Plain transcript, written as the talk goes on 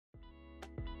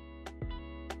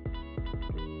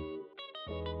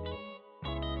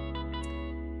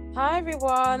Hi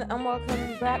everyone, and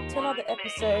welcome back to another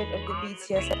episode of the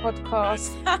BTS podcast.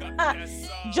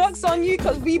 Jokes on you,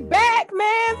 cause we back,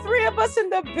 man. 3 of us in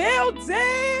the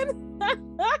building.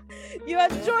 You are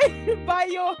joined by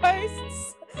your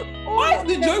hosts. Why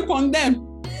is the joke on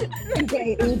them?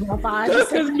 Okay, Joke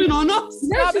has been on us.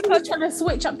 No, because trying to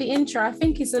switch up the intro. I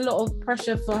think it's a lot of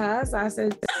pressure for her. So I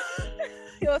said,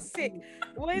 You're sick.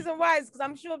 The reason why is because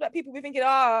I'm sure that people be thinking,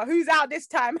 who's out this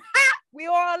time? We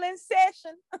all in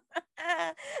session.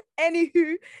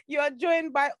 Anywho, you are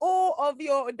joined by all of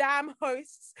your damn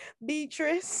hosts,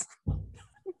 Beatrice,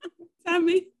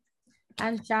 Sammy,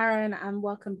 and Sharon, and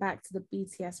welcome back to the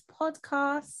BTS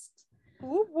podcast.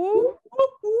 whoop, whoop, whoop,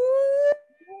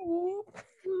 whoop.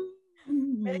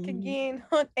 Back again,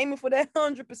 aiming for that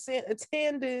 100%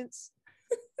 attendance.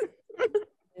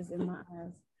 Is in my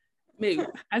eyes. mate,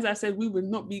 as I said, we would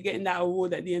not be getting that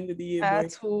award at the end of the year.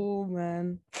 At all,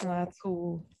 man. At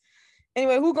all.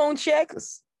 Anyway, who gonna check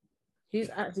us? Who's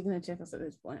actually going to check us at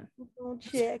this point? Who gonna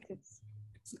check us?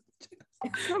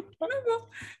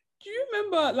 Do you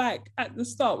remember, like at the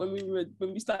start when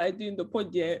we started doing the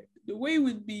pod? Yeah, the way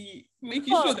would be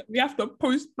making sure that we have to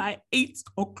post by 8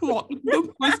 o'clock.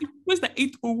 Don't post at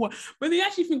 8:01. But they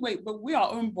actually think, wait, but we are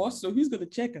our own boss, so who's gonna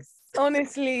check us?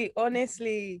 Honestly,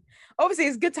 obviously,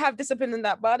 it's good to have discipline in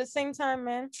that, but at the same time,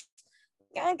 man,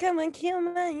 gotta come and kill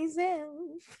myself.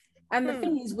 And the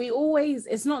thing is, we always,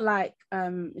 it's not like,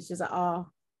 it's just like,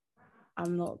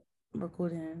 I'm not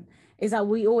recording. It's like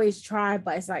we always try,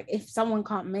 but it's like if someone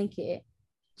can't make it,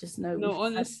 just know No,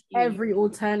 honestly, every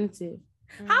alternative.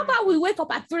 How about we wake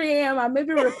up at 3 a.m. and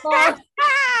maybe record?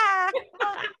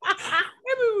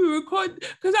 Maybe we record,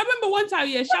 because I remember one time,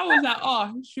 Sha was like,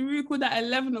 should we record at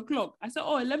 11 o'clock? I said,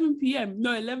 11 p.m.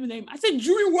 No, 11 a.m. I said,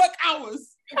 during work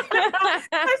hours. I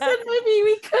said, maybe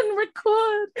we can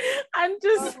record and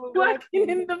just working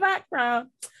in the background.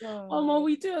 Well,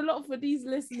 we do a lot for these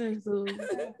listeners.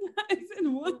 I said,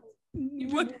 what?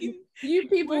 You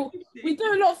people, we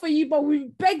do a lot for you, but we're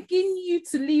begging you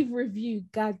to leave review.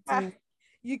 God damn.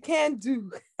 You can't do.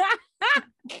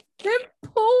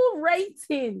 Simple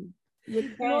rating.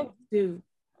 You can't do.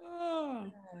 Oh,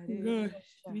 God.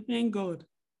 We thank God.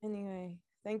 Anyway,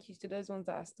 thank you to those ones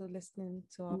that are still listening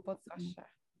to our podcast.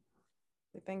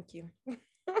 So thank you.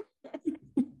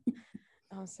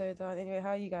 I'm so done. Anyway, how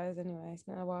are you guys? Anyway, it's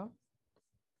been a while.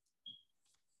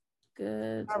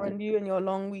 Good. Aaron, you and your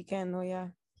long weekend,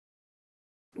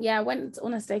 Yeah, I went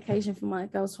on a staycation for my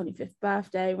girl's 25th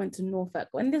birthday, went to Norfolk.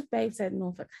 When this babe said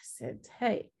Norfolk, I said,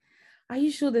 hey, are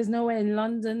you sure there's nowhere in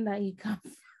London that you can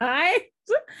find?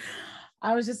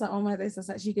 I was just like, oh my days, that's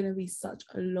actually going to be such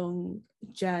a long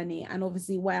journey. And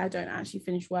obviously where I don't actually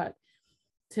finish work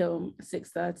till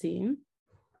 6:13,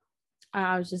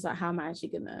 I was just like, how am I actually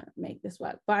going to make this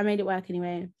work? But I made it work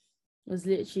anyway. It was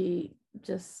literally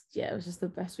just, it was just the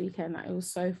best weekend. Like, it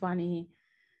was so funny.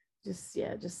 Just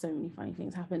so many funny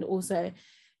things happened. Also,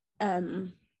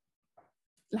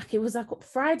 like it was like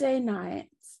Friday night.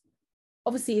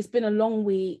 Obviously, it's been a long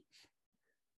week.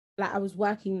 Like I was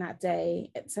working that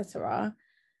day, etc.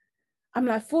 I'm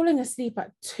like falling asleep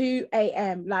at 2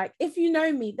 a.m. Like, if you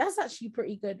know me, that's actually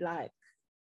pretty good. Like,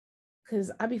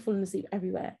 because I'd be falling asleep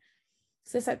everywhere.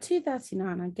 So it's like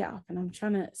 2:39. I get up and I'm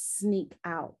trying to sneak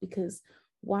out because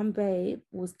one babe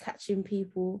was catching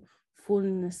people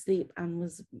falling asleep and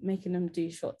was making them do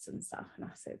shots and stuff. And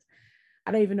I said,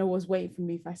 I don't even know what's waiting for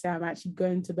me if I say I'm actually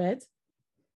going to bed.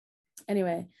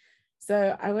 Anyway,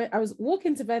 so I was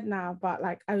walking to bed now, but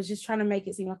like I was just trying to make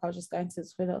it seem like I was just going to the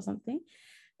toilet or something.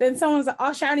 Then someone's like,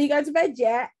 oh, Sharon, are you going to bed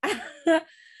yet?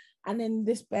 And then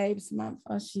this babe,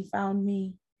 Samantha, she found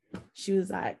me. She was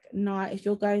like, no, if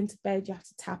you're going to bed, you have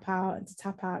to tap out. And to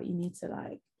tap out, you need to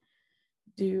like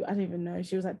I don't even know.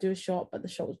 She was like, do a shot, but the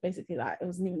shot was basically like, it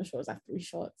wasn't even a shot, it was like 3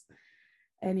 shots.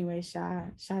 Anyway,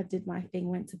 Sha did my thing,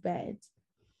 went to bed.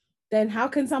 Then how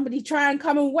can somebody try and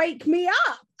come and wake me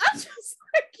up? I'm just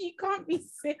like, you can't be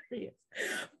serious.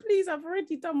 Please, I've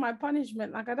already done my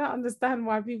punishment. Like, I don't understand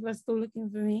why people are still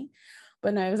looking for me.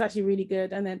 But no, it was actually really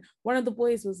good. And then one of the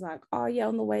boys was like, oh yeah,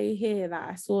 on the way here, that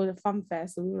I saw the fun fair.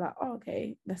 So we were like, oh,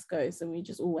 okay, let's go. So we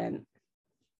just all went.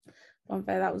 Fun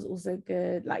fair, that was also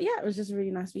good. Like, yeah, it was just a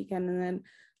really nice weekend. And then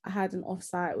I had an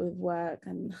offsite with work,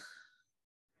 and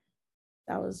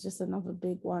that was just another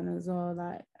big one as well.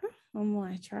 Like,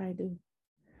 I tried.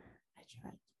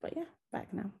 But yeah,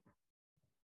 back now.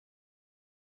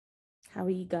 How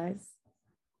are you guys?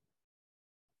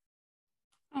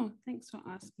 Oh, thanks for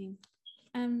asking.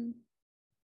 Haven't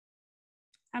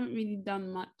really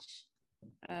done much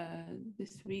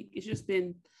this week. It's just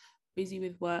been busy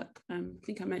with work. I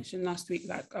think I mentioned last week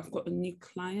that I've got a new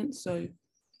client, so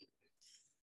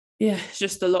yeah, it's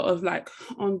just a lot of like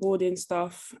onboarding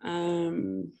stuff. A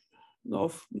lot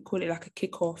of, we call it like a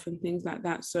kickoff and things like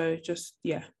that. So just,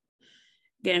 yeah,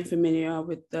 getting familiar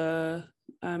with the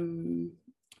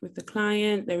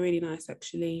client. They're really nice,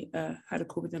 actually. Had a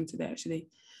call with them today, actually,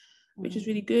 which is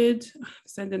really good.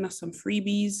 Sending us some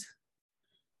freebies.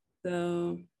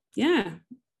 So yeah,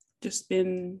 just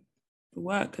been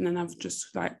work, and then I've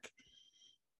just like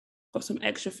got some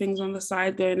extra things on the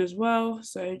side going as well.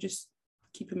 So just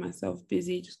keeping myself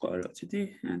busy, just got a lot to do.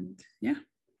 And yeah,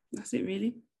 that's it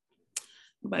really.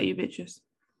 What about you, bitches?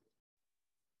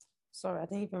 Sorry, I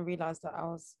didn't even realize that I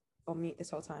was on mute this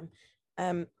whole time.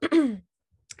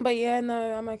 But yeah,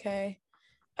 no, I'm okay.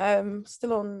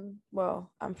 Still on,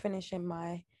 well, I'm finishing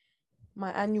my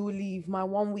annual leave, my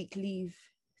 1 week leave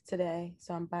today.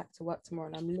 So I'm back to work tomorrow,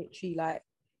 and I'm literally like,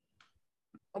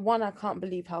 one, I can't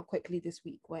believe how quickly this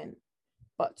week went.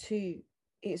 But two,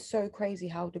 it's so crazy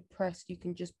how depressed you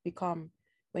can just become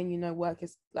when you know work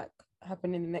is like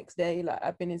happening the next day. Like,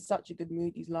 I've been in such a good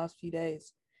mood these last few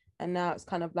days, and now it's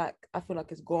kind of like, I feel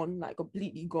like it's gone, like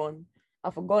completely gone.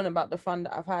 I've forgotten about the fun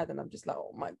that I've had, and I'm just like,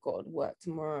 oh my God, work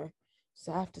tomorrow.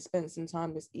 So I have to spend some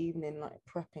time this evening like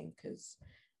prepping, because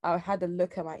I had a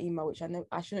look at my email, which I know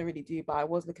I shouldn't really do, but I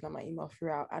was looking at my email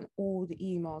throughout, and all the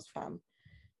emails, fam,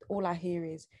 all I hear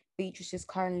is Beatrice is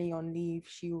currently on leave.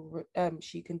 She will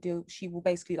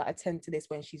basically like attend to this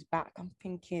when she's back. I'm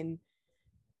thinking,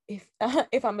 if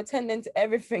I'm attending to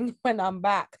everything when I'm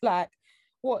back, like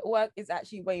what work is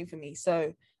actually waiting for me? So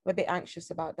I'm a bit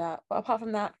anxious about that. But apart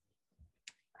from that,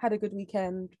 had a good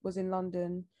weekend, was in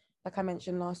London, like I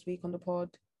mentioned last week on the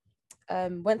pod.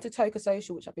 Went to Toka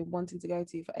Social, which I've been wanting to go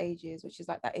to for ages, which is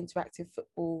like that interactive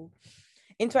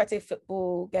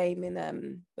football game in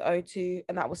the O2,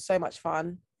 and that was so much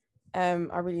fun. I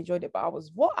really enjoyed it, but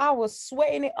I was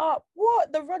sweating it up.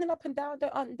 What, the running up and down,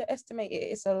 don't underestimate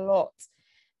it, it's a lot.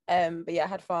 But yeah, I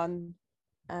had fun,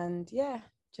 and yeah,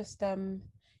 just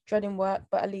dreading work,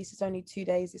 but at least it's only 2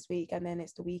 days this week, and then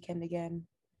it's the weekend again.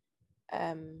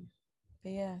 But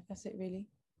yeah, that's it really.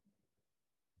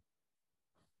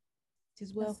 It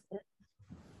is well.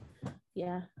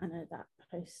 Yeah, I know that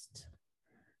post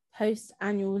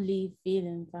annual leave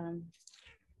feeling, fam.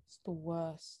 It's the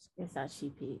worst. It's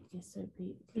actually peak. It's so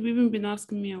peak. They've even been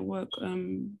asking me at work, are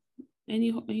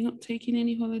you not taking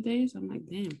any holidays? I'm like,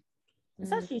 damn.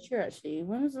 It's actually true, actually.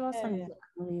 When was the last time you took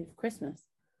annual leave? Christmas?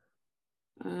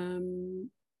 I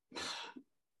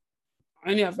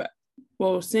only have,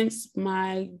 well, since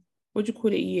my, what do you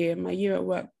call it, year? My year at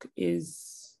work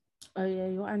is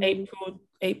your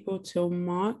April till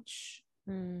March.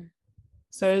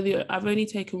 So I've only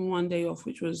taken 1 day off,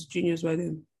 which was Junior's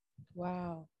wedding.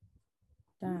 Wow.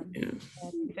 Damn. Yeah.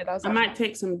 I might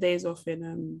take some days off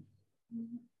in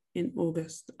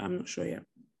August. I'm not sure yet.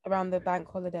 Around the bank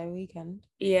holiday weekend.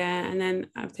 Yeah, and then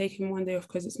I've taken 1 day off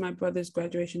because it's my brother's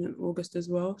graduation in August as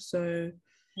well. So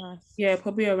nice. Yeah,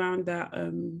 probably around that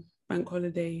bank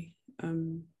holiday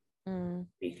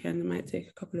weekend, I might take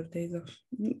a couple of days off.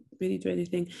 Not really do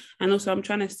anything. And also I'm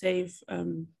trying to save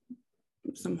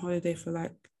some holiday for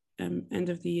like end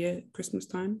of the year, Christmas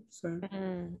time. So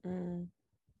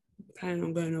planning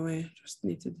on going away. Just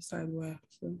need to decide where.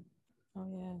 So. Oh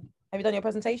yeah. Have you done your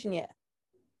presentation yet?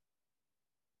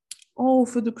 Oh,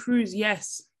 for the cruise,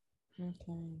 yes.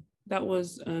 Okay. That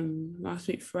was last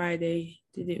week Friday.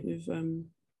 Did it with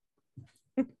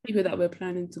people that were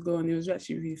planning to go, and it was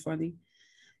actually really funny.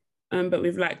 But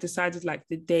we've like decided like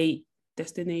the date,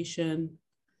 destination.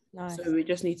 Nice. So we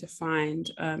just need to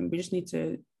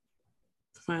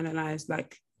finalize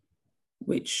like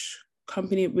which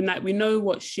company, we know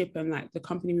what ship and like the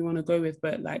company we want to go with,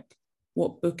 but like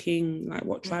what booking, like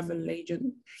what travel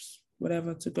agent,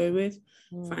 whatever to go with,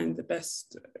 find the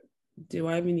best deal.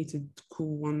 I even need to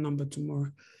call one number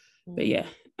tomorrow. But yeah,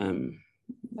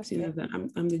 that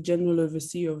I'm the general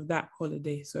overseer of that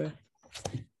holiday. So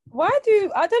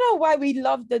I don't know why we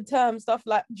love the term stuff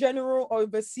like general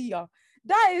overseer.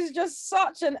 That is just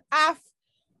such an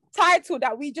title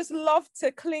that we just love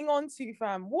to cling on to,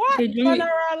 fam. What? Hey,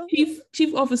 general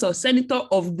chief officer, senator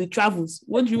of the travels.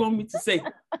 What do you want me to say?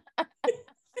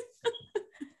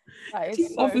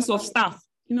 Chief so office funny. Of staff,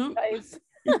 you know. That is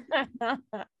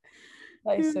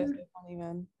so funny,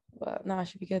 man. But no, it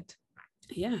should be good.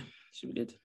 Yeah, should be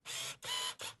good.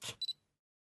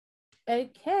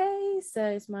 Okay, so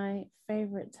it's my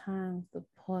favorite time of the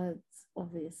pods,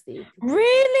 obviously.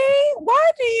 Really?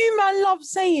 Why do you man love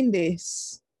saying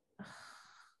this?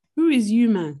 Who is you,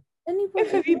 man?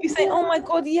 Both of you be saying, "Oh my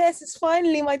God, yes, it's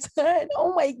finally my turn.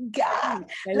 Oh my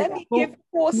God, let me give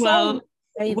 4 songs."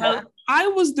 Well, I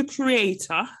was the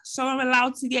creator, so I'm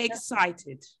allowed to get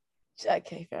excited.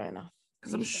 Okay, fair enough.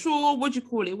 Because I'm sure, what do you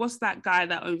call it? What's that guy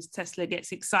that owns Tesla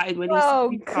gets excited when he Oh,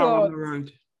 sees a car on God. the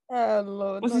road? Oh,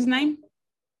 Lord. What's his name?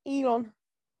 Elon.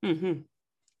 Mm-hmm.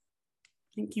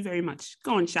 Thank you very much.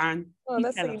 Go on, Sharon. Oh, You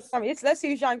let's tell see. us. Let's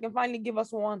see if Sharon can finally give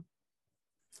us one.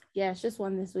 Yeah, it's just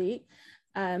one this week.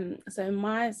 So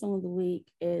my song of the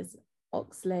week is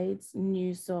Oxlade's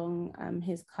new song,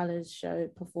 his Colours Show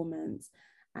performance,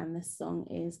 and the song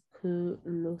is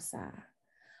Kulusa,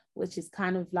 which is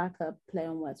kind of like a play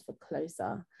on words for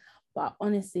closer. But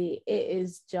honestly, it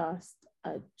is just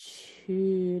a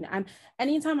tune. And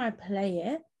anytime I play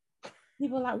it,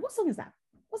 people are like, what song is that?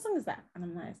 What song is that? And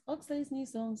I'm like, Oxlade's new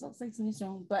song, Oxlade's new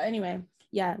song. But anyway,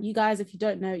 yeah, you guys, if you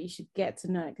don't know it, you should get to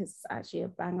know it because it's actually a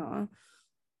banger.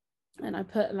 And I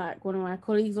put like one of my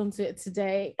colleagues onto it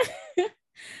today.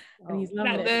 And he's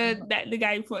loving it. The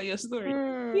guy put your story.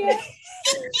 Yeah.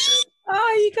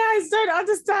 Oh, you guys don't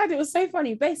understand. It was so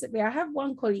funny. Basically, I have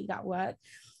one colleague at work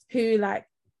who like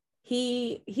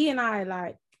he and I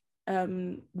like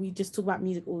we just talk about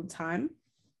music all the time.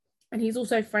 And he's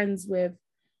also friends with,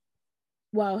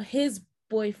 well, his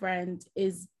boyfriend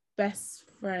is best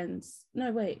friends.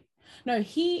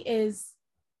 He is,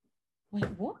 wait,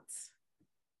 what?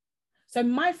 So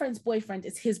my friend's boyfriend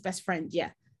is his best friend.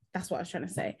 Yeah, that's what I was trying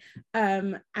to say.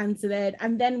 And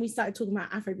then we started talking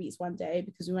about Afrobeats one day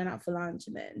because we went out for lunch,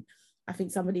 and then I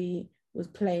think somebody was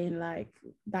playing like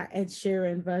that Ed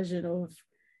Sheeran version of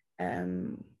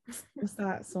what's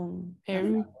that song?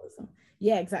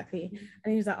 Yeah, exactly.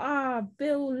 And he was like,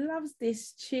 Bill loves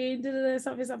this tune,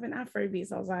 something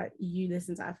Afrobeats. I was like, you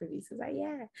listen to Afrobeats? I was like,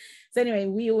 yeah. So anyway,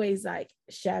 we always like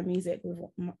share music with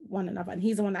one another, and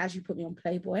he's the one that actually put me on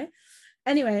Playboy.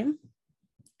 Anyway,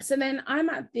 so then I'm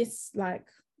at this like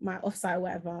my offsite or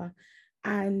whatever,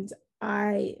 and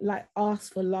I like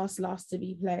asked for Last to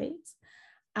be played,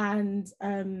 and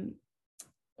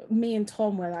me and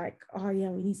Tom were like, oh yeah,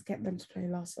 we need to get them to play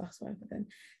Last whatever. Then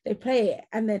they play it,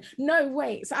 and then no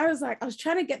wait. So I was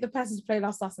trying to get the person to play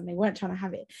Last, and they weren't trying to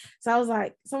have it. So I was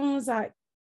like, someone was like,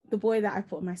 the boy that I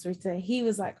put in my story today, he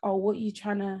was like, oh, what are you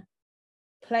trying to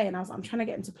play? And I was like, I'm trying to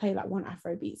get him to play like one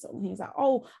Afrobeat song. And he was like,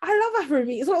 oh, I love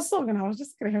Afrobeat. What song? And I was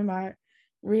just looking at him like,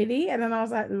 really? And then I was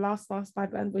like, Last by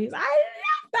Burna Boy. He's like, I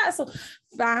love that song.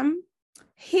 Fam,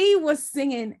 he was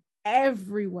singing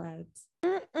every word.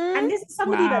 And this is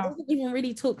somebody that doesn't even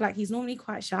really talk, like he's normally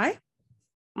quite shy,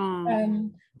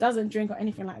 doesn't drink or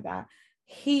anything like that.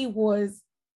 He was,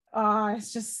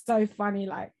 it's just so funny,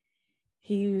 like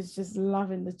he was just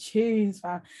loving the tunes,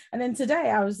 fam. And then today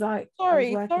I was like,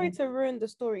 sorry to ruin the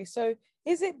story. So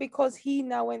is it because he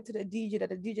now went to the DJ that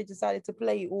the DJ decided to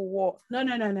play, or what? No,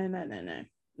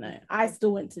 I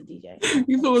still went to DJ.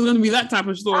 You thought it was going to be that type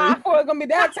of story? I thought it was going to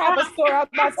be that type of story. I was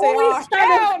about to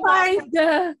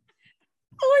say,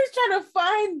 always trying to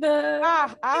find the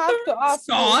I have to ask.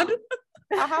 God.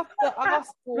 I have to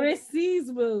ask.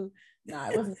 Racism. No,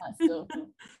 it wasn't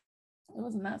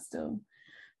that still.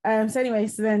 So anyway,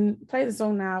 so then play the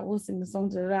song now. We'll sing the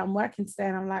song. I'm working today,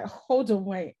 and I'm like, hold on,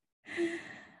 wait.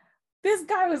 This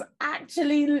guy was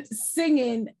actually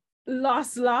singing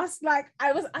Last. Like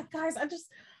I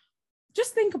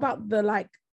just think about the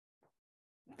lyric.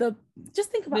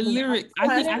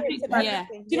 I think, yeah.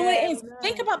 Do you know what it is?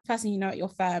 Think about the person you know at your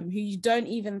firm who you don't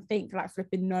even think like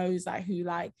flipping knows like who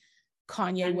like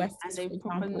Kanye West is, and they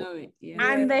proper know it, yeah.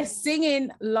 And they're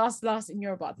singing Last in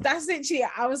Yoruba. That's literally,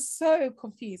 I was so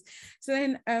confused. So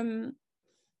then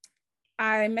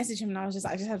I messaged him and I just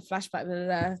had a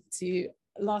flashback to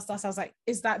Last. I was like,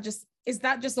 is that just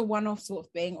a one-off sort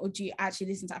of thing, or do you actually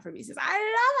listen to Afrobeats? He's like,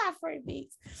 I love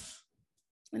Afrobeats.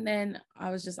 And then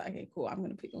I was just like, okay, cool, I'm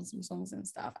going to put you on some songs and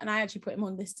stuff. And I actually put him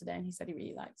on this today and he said he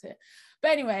really liked it.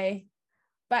 But anyway,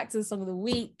 back to the song of the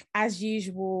week. As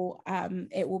usual,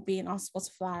 it will be in our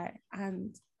Spotify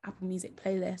and Apple Music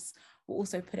playlist. We'll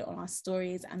also put it on our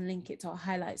stories and link it to our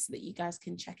highlights so that you guys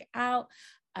can check it out.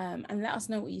 And let us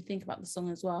know what you think about the song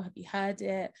as well. Have you heard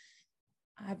it?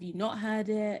 Have you not heard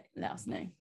it? Let us know.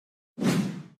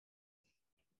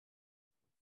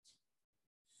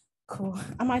 Cool.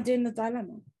 Am I doing the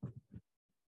dilemma?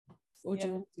 Or do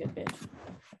you want to get a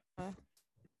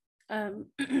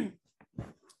bit?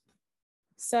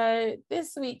 So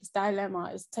this week's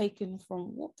dilemma is taken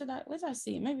from, where did I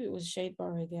see? Maybe it was Shade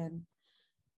Bar again.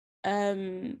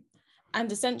 And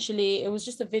essentially it was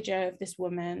just a video of this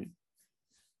woman.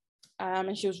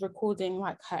 And she was recording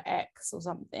like her ex or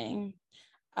something.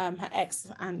 Her ex,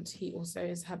 and he also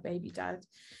is her baby dad.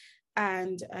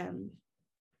 And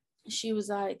she was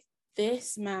like,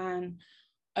 this man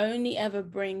only ever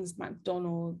brings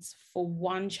McDonald's for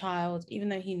one child, even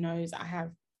though he knows I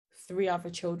have 3 other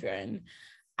children.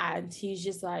 And he's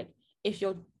just like,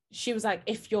 she was like,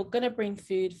 if you're gonna bring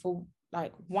food for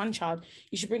like one child,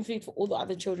 you should bring food for all the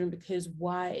other children, because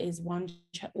why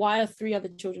are 3 other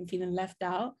children feeling left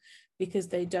out because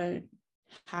they don't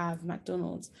have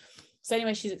McDonald's? So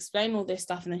anyway, she's explaining all this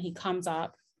stuff, and then he comes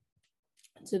up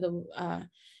to the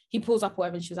he pulls up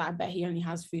whatever, and she was like, I bet he only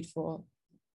has food for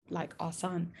like our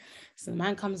son. So the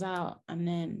man comes out, and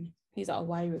then he's like, oh,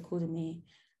 why are you recording me?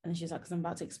 And she's like, because I'm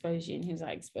about to expose you. And he was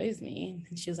like, expose me?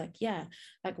 And she was like, yeah,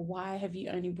 like, why have you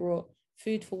only brought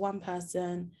food for one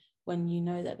person when you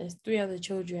know that there's 3 other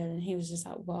children? And he was just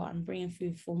like, well, I'm bringing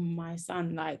food for my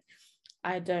son. Like,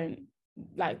 I don't,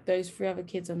 like, those 3 other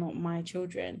kids are not my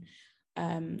children.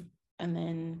 And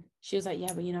then she was like,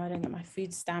 yeah, but I don't get my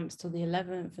food stamps till the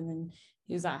 11th. And then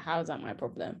he was like, how is that my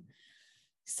problem?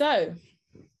 So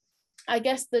I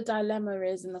guess the dilemma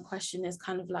is, and the question is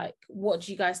kind of like, what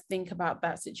do you guys think about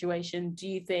that situation? Do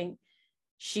you think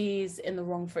she's in the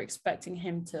wrong for expecting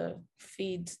him to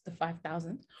feed the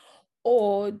 5,000?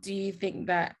 Or do you think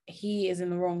that he is in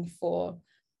the wrong for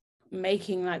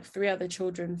making like 3 other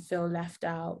children feel left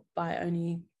out by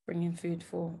only bringing food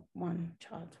for one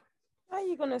child? How are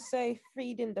you going to say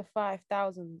feeding the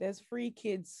 5,000? There's 3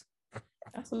 kids.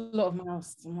 That's a lot of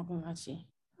mouths. I'm not going to lie to you.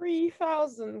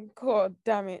 3,000. God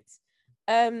damn it.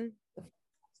 Oh,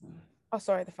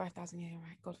 sorry, the 5,000. Yeah,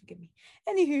 right. God forgive me.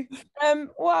 Anywho,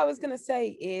 what I was gonna say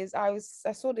is I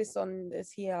saw this on the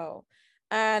TL,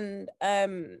 and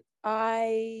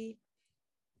I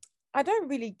don't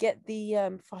really get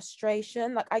the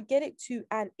frustration. Like, I get it to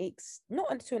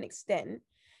not to an extent.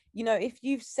 If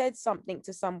you've said something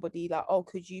to somebody like, oh,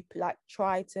 could you like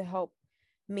try to help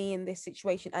me in this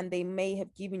situation, and they may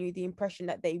have given you the impression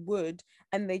that they would,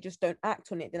 and they just don't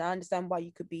act on it, then I understand why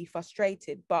you could be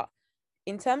frustrated. But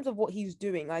in terms of what he's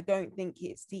doing, I don't think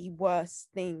it's the worst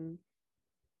thing.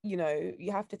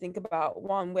 You have to think about,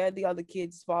 one, where the other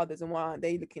kids' fathers, and why aren't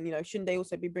they looking? Shouldn't they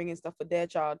also be bringing stuff for their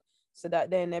child so that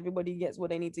then everybody gets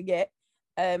what they need to get?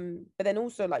 But then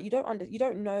also, like, you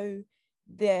don't know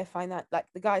their like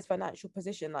the guy's financial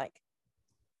position. Like,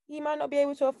 he might not be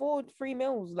able to afford 3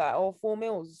 meals, like, or 4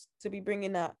 meals to be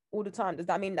bringing that all the time. Does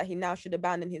that mean that he now should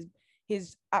abandon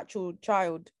his actual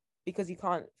child because he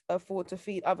can't afford to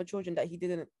feed other children that he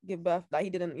didn't give birth, that he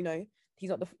didn't, he's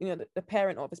not the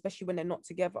parent of, especially when they're not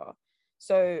together?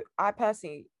 So I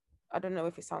personally, I don't know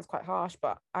if it sounds quite harsh,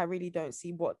 but I really don't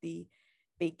see what the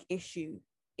big issue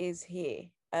is here,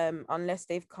 unless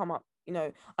they've come up,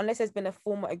 unless there's been a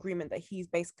formal agreement that he's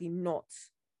basically not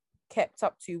kept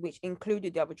up to, which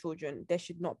included the other children. There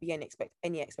should not be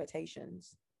any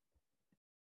expectations.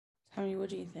 Tony, what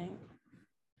do you think?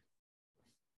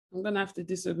 I'm gonna have to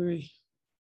disagree.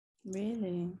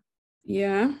 Really?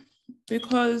 Yeah,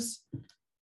 because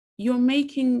you're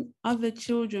making other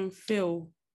children feel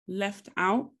left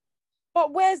out.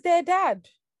 But where's their dad?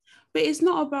 But it's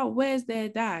not about where's their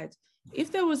dad. If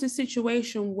there was a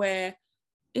situation where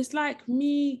it's like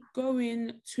me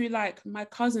going to like my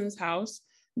cousin's house,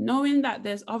 knowing that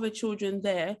there's other children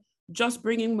there, just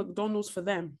bringing McDonald's for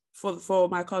them, for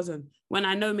my cousin, when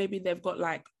I know maybe they've got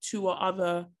like two or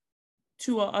other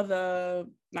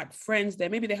like friends there,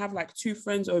 maybe they have like 2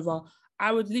 friends over,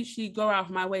 I would literally go out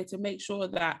of my way to make sure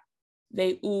that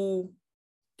they all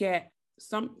get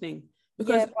something,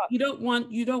 because you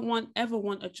don't ever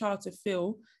want a child to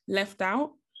feel left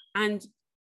out. And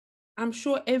I'm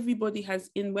sure everybody has,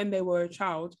 when they were a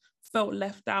child, felt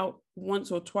left out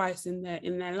once or twice in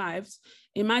their lives.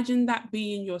 Imagine that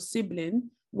being your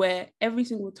sibling, where every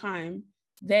single time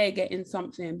they're getting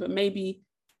something, but maybe,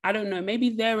 I don't know, maybe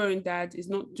their own dad is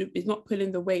not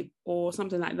pulling the weight or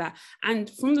something like that. And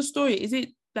from the story, is it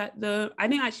that I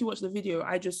didn't actually watch the video,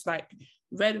 I just like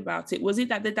read about it. Was it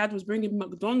that the dad was bringing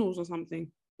McDonald's or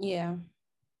something? Yeah.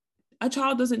 A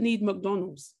child doesn't need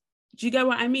McDonald's. Do you get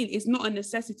what I mean? It's not a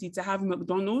necessity to have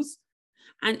McDonald's.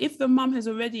 And if the mum has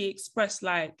already expressed,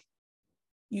 like,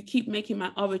 you keep making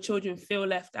my other children feel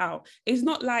left out, it's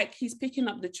not like he's picking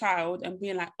up the child and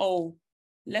being like, oh,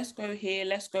 let's go here,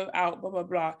 let's go out, blah, blah,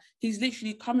 blah. He's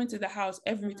literally coming to the house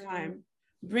every time,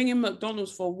 bringing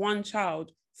McDonald's for one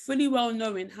child, fully well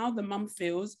knowing how the mum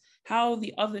feels, how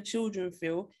the other children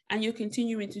feel, and you're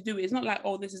continuing to do it. It's not like,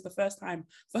 oh, this is the first time.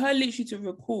 For her literally to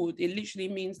record, it literally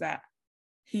means that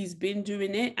he's been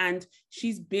doing it, and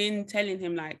she's been telling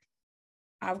him, like,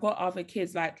 I've got other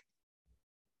kids. Like,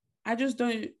 I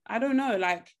don't know,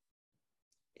 like,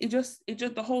 it just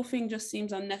the whole thing just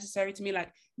seems unnecessary to me.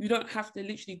 Like, you don't have to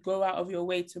literally go out of your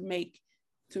way to make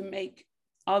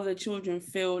other children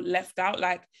feel left out.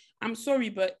 Like, I'm sorry,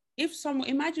 but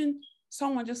imagine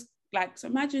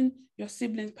your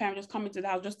sibling's parent just coming to the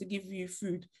house just to give you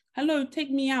food. Hello,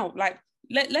 take me out. Like,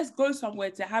 let's go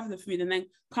somewhere to have the food and then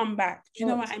come back. Do you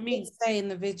know what I mean? He did say in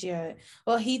the video,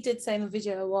 well, he did say in the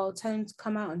video, well, tell him to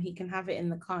come out and he can have it in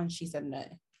the car. And she said no.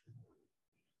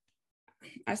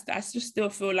 I just still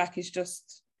feel like it's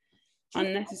just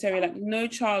unnecessary. Like no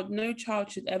child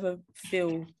should ever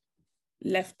feel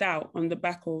left out on the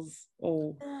back of,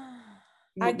 oh.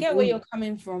 I get where you're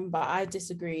coming from, but I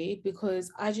disagree,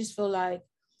 because I just feel like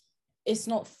it's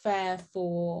not fair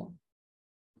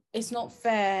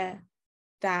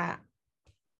that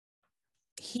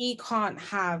he can't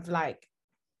have like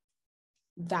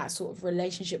that sort of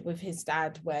relationship with his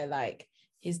dad, where like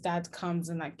his dad comes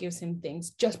and like gives him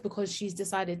things just because she's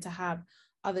decided to have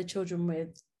other children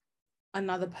with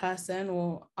another person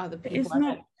or other people. It's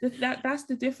not that's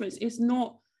the difference. It's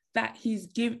not that he's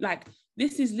like,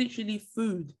 this is literally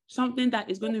food, something that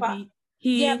is going to be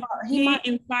he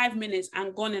in 5 minutes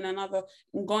and gone in the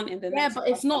next. Yeah, but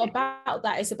it's not about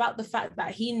that. It's about the fact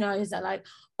that he knows that like,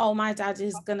 oh, my dad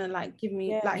is gonna like give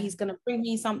me like, he's gonna bring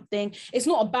me something. It's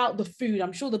not about the food.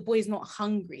 I'm sure the boy's not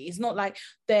hungry. It's not like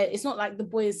the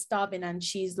boy is starving and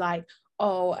she's like,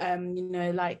 oh, you know,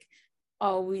 like,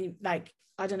 oh, we like,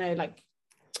 I don't know, like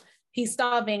he's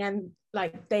starving and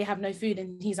like they have no food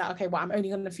and he's like, okay, well, I'm only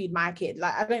going to feed my kid.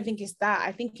 Like, I don't think it's that.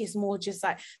 I think it's more just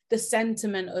like the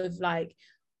sentiment of like,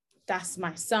 that's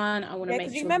my son. I want to make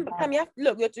sure. You remember, Pam, you have to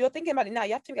look, you're thinking about it now.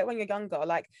 You have to get when you're younger.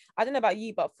 Like, I don't know about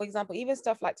you, but for example, even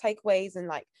stuff like takeaways and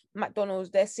like McDonald's,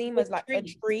 they're seen as like a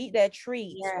treat. They're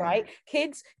treats, right?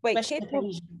 Kids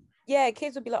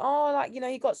would be like, oh, like, you know,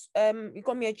 you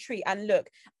got me a treat. And look,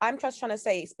 I'm just trying to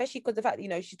say, especially because the fact that, you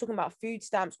know, she's talking about food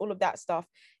stamps, all of that stuff,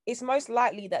 it's most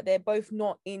likely that they're both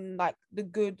not in like a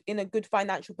good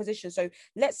financial position. So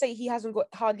let's say he hasn't got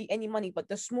hardly any money, but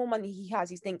the small money he has,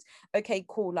 he thinks, okay,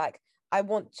 cool, like I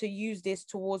want to use this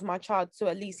towards my child, so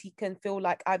at least he can feel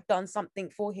like I've done something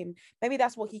for him. Maybe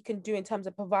that's what he can do in terms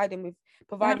of providing him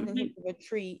with a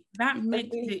treat. That makes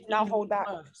it now hold back.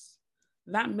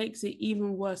 That makes it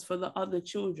even worse for the other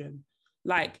children.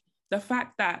 Like the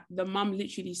fact that the mum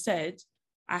literally said,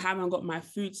 I haven't got my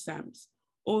food stamps,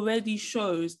 already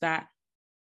shows that.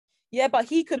 Yeah, but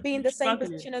he could be in the same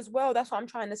position as well. That's what I'm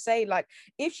trying to say. Like,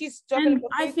 if she's struggling, but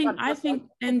I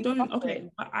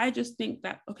just think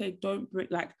that, okay, don't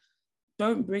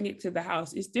bring it to the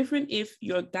house. It's different if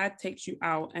your dad takes you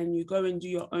out and you go and do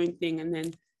your own thing and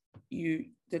then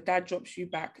the dad drops you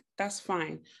back. That's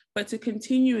fine. But to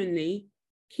continually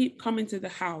keep coming to the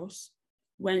house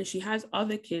when she has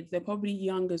other kids, they're probably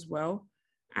young as well,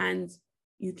 and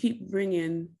you keep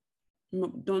bringing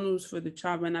McDonald's for the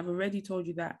child, and I've already told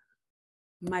you that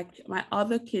my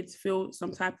other kids feel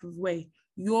some type of way.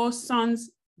 Your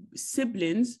son's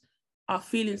siblings are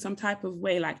feeling some type of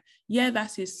way. Like, yeah,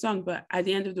 that's his son, but at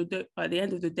the end of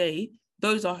the day,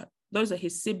 those are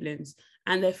his siblings,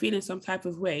 and they're feeling some type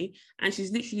of way. And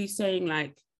she's literally saying,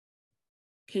 like,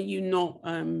 can you not,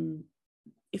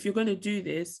 if you're going to do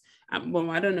this, well,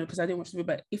 I don't know, because I didn't watch the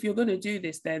video, but if you're going to do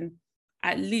this, then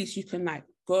at least you can like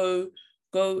go,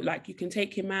 like you can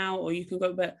take him out or you can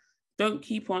go, but don't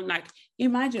keep on, like,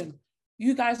 imagine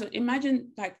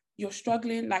like you're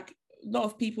struggling, like a lot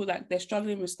of people, like they're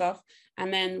struggling with stuff,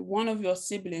 and then one of your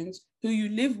siblings who you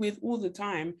live with all the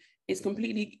time is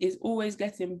always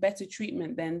getting better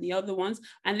treatment than the other ones.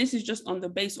 And this is just on the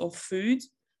base of food,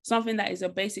 something that is a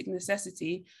basic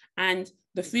necessity. And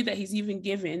the food that he's even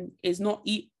given is not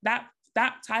that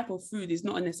type of food is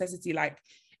not a necessity. Like,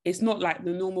 it's not like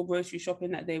the normal grocery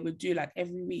shopping that they would do like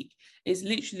every week. It's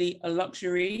literally a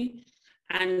luxury.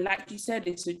 And like you said,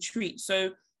 it's a treat.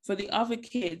 So for the other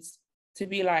kids to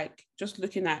be like, just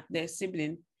looking at their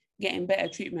sibling getting better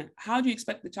treatment, how do you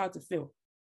expect the child to feel?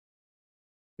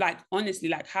 Like, honestly,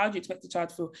 like, how do you expect the child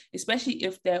to feel? Especially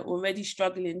if they're already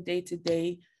struggling day to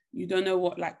day. You don't know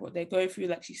what they're going through.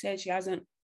 Like she said, she doesn't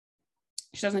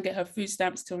get her food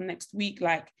stamps till next week.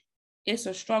 Like, it's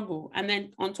a struggle. And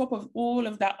then on top of all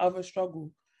of that other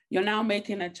struggle, you're now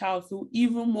making a child feel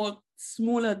even more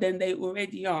smaller than they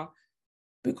already are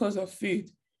because of food.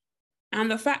 And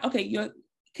the fact, okay,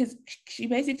 because she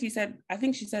basically said, I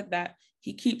think she said that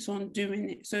he keeps on doing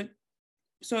it.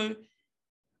 So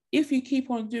if you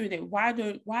keep on doing it,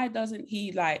 why doesn't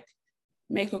he like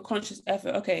make a conscious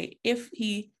effort? Okay, if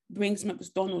he brings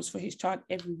McDonald's for his child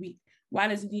every week, why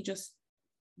doesn't he just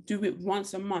do it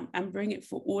once a month and bring it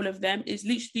for all of them? It's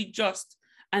literally just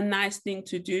a nice thing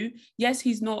to do. Yes,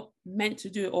 he's not meant to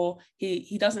do it, or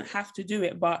he doesn't have to do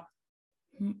it, but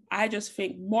I just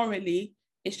think morally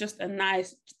it's just a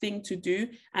nice thing to do.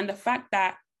 And the fact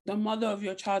that the mother of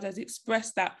your child has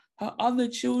expressed that her other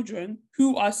children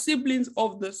who are siblings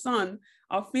of the son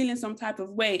are feeling some type of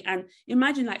way. And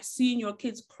imagine like seeing your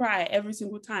kids cry every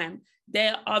single time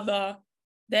their other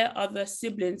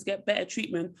siblings get better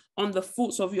treatment on the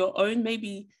faults of your own.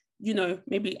 Maybe, you know,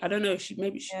 maybe, I don't know,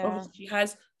 obviously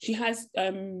she has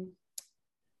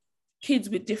kids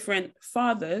with different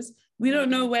fathers. We don't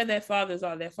know where their fathers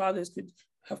are. Their fathers could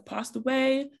have passed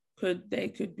away, they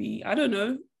could be, I don't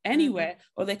know, anywhere,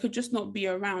 or they could just not be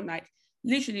around. Like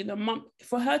literally the mom,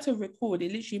 for her to record,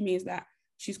 it literally means that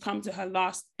she's come to her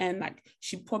last, and like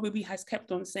she probably has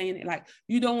kept on saying it. Like,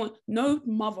 no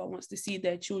mother wants to see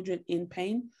their children in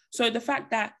pain. So the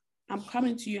fact that I'm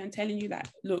coming to you and telling you that,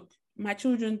 look, my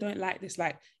children don't like this.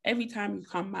 Like every time you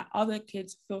come, my other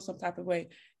kids feel some type of way.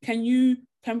 Can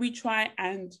we try,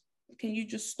 and can you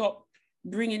just stop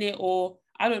bringing it, or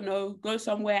I don't know, go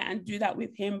somewhere and do that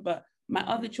with him? But my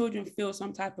other children feel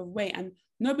some type of way, and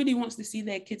nobody wants to see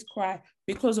their kids cry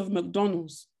because of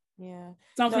McDonald's. Yeah.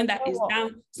 Something that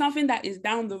is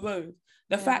down the road.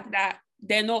 The fact that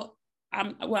they're not,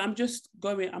 I'm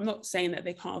not saying that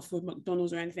they can't afford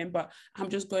McDonald's or anything, but I'm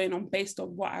just going on based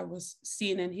on what I was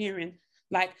seeing and hearing.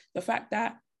 Like the fact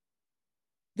that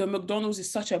the McDonald's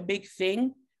is such a big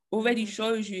thing already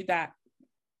shows you that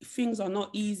things are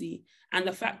not easy. And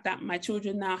the fact that my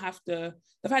children now the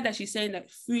fact that she's saying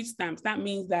that food stamps, that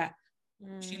means that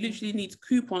she literally needs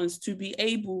coupons to be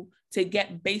able to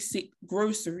get basic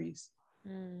groceries.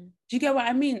 Do you get what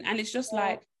I mean? And it's just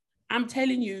like, I'm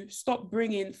telling you, stop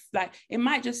bringing, like, it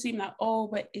might just seem like, oh,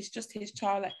 but it's just his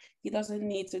child, like he doesn't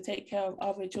need to take care of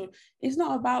other children. It's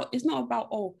not about,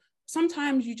 oh,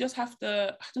 sometimes you just have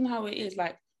to, I don't know how it is,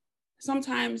 like,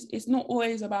 sometimes it's not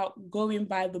always about going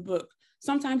by the book.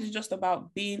 Sometimes it's just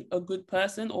about being a good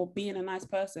person or being a nice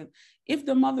person. If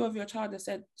the mother of your child has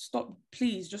said, stop,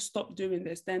 please just stop doing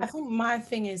this, then I think my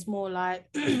thing is more like,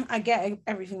 I get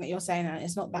everything that you're saying, and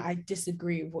it's not that I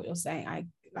disagree with what you're saying.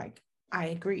 I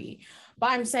agree.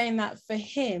 But I'm saying that for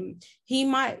him, he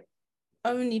might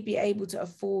only be able to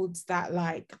afford that,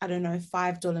 like, I don't know,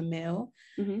 $5 meal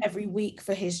every week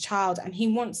for his child. And he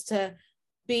wants to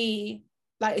be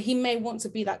like, he may want to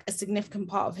be like a significant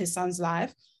part of his son's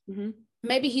life.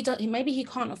 Maybe he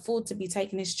can't afford to be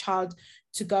taking his child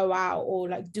to go out or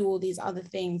like do all these other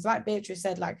things. Like Beatrice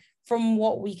said, like from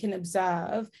what we can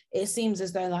observe, it seems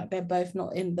as though like they're both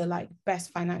not in the like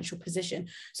best financial position.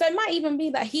 So it might even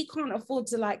be that he can't afford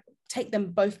to like take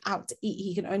them both out to eat.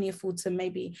 He can only afford to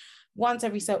maybe once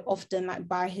every so often like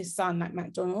buy his son like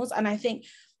McDonald's. And I think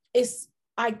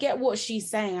I get what she's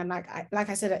saying, and like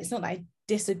I said, it's not that I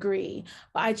disagree,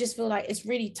 but I just feel like it's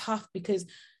really tough, because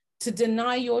to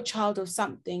deny your child of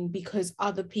something because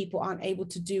other people aren't able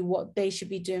to do what they should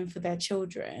be doing for their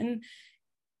children,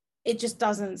 it just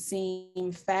doesn't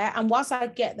seem fair. And whilst I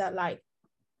get that, like,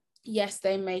 yes,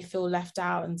 they may feel left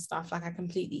out and stuff, like I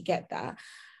completely get that,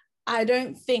 I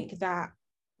don't think that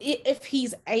if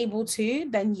he's able to,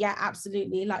 then yeah,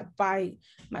 absolutely, like buy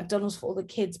McDonald's for all the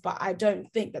kids. But I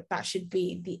don't think that should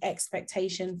be the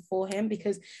expectation for him,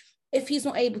 because if he's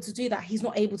not able to do that, he's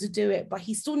not able to do it. But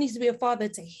he still needs to be a father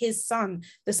to his son,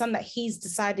 the son that he's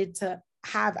decided to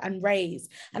have and raise.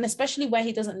 And especially where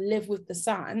he doesn't live with the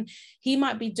son, he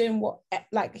might be doing all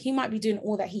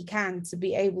that he can to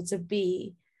be able to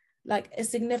be like a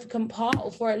significant part,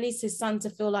 or for at least his son to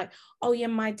feel like, oh yeah,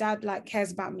 my dad like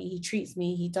cares about me, he treats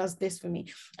me, he does this for me.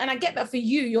 And I get that for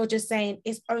you, you're just saying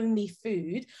it's only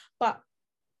food, but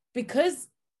because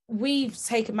we've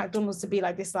taken McDonald's to be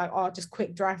like this, like, oh, just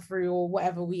quick drive-through or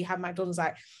whatever, we have McDonald's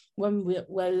like when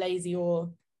we're lazy, or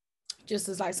just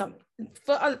as like some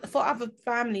for other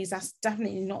families, that's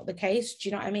definitely not the case. Do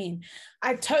you know what I mean?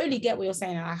 I totally get what you're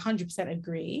saying, and I 100%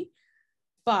 agree,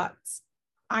 but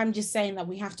I'm just saying that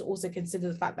we have to also consider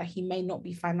the fact that he may not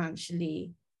be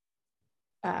financially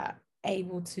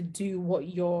able to do what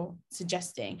you're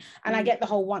suggesting. And I get the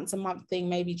whole once a month thing,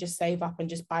 maybe just save up and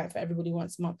just buy it for everybody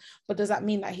once a month. But does that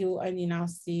mean that he will only now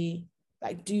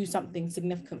do something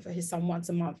significant for his son once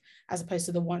a month, as opposed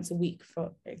to the once a week,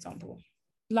 for example?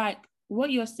 Like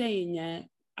what you're saying, yeah,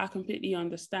 I completely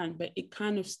understand, but it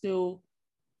kind of still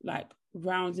like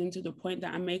rounds into the point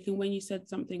that I'm making when you said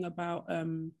something about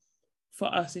for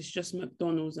us it's just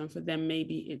McDonald's, and for them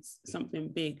maybe it's something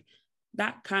big.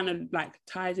 That kind of like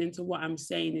ties into what I'm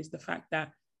saying, is the fact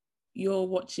that you're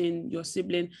watching your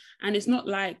sibling, and it's not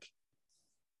like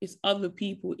it's other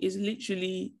people, it's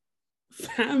literally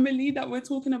family that we're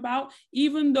talking about.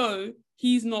 Even though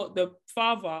he's not the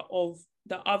father of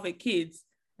the other kids,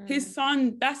 his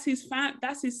son, that's his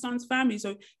son's family.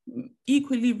 So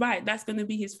equally right, that's going to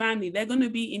be his family. They're going to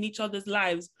be in each other's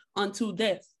lives until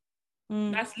death.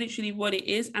 That's literally what it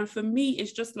is. And for me,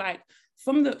 it's just like,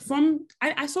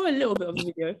 I saw a little bit of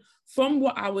the video. From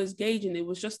what I was gauging, it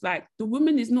was just like the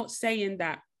woman is not saying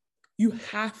that you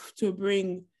have to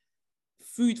bring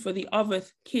food for the other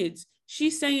kids.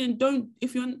 She's saying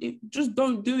just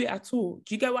don't do it at all.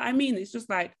 Do you get what I mean? It's just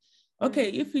like, okay,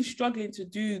 if he's struggling to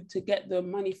get the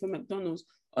money from McDonald's,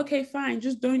 okay, fine,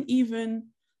 just don't even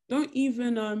get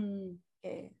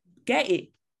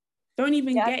it. Don't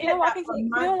even get it. I think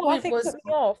what put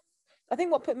me off. I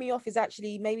think what put me off is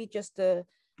actually maybe just the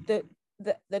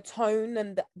tone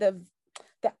and the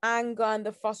anger and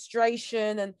the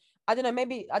frustration, and I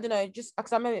don't know, just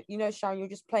because I remember, Sharon, you're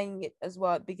just playing it as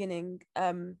well at the beginning,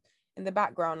 in the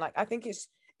background. Like, I think it's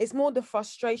more the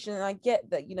frustration, and I get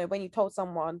that, when you told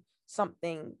someone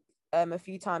something a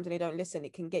few times and they don't listen,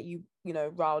 it can get you,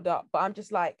 riled up. But I'm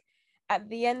just like, at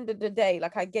the end of the day,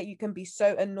 like, I get you can be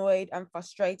so annoyed and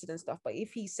frustrated and stuff, but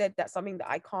if he said that's something that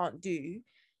I can't do,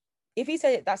 but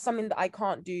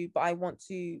I want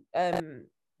to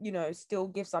still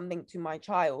give something to my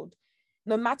child,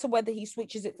 no matter whether he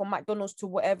switches it from McDonald's to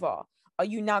whatever, are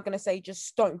you now going to say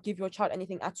just don't give your child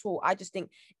anything at all? I just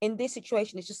think in this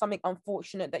situation, it's just something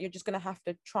unfortunate that you're just going to have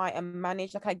to try and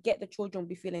manage. Like, I get the children will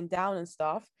be feeling down and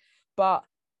stuff, but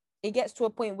it gets to a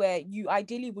point where you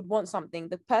ideally would want something.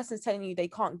 The person's telling you they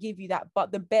can't give you that,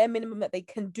 but the bare minimum that they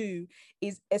can do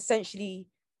is essentially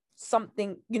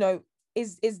something,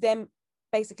 is them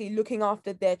basically looking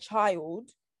after their child.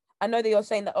 I know that you're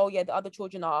saying that, oh yeah, the other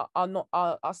children are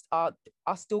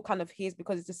still kind of his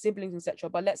because it's the siblings, etc.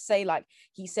 But let's say, like,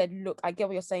 he said, look, I get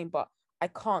what you're saying, but I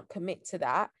can't commit to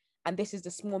that, and this is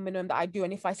the small minimum that I do,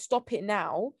 and if I stop it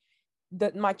now,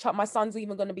 that my son's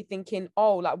even going to be thinking,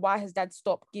 oh, like, why has dad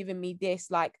stopped giving me this?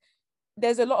 Like,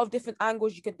 there's a lot of different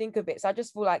angles you can think of it. So I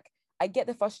just feel like I get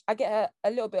a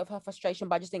little bit of her frustration,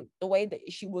 but I just think the way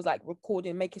that she was like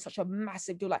recording, making such a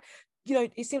massive deal, like,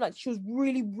 it seemed like she was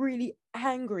really, really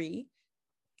angry.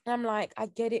 And I'm like, I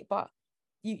get it, but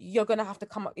you're gonna have to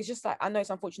come up. It's just like, I know it's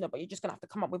unfortunate, but you're just gonna have to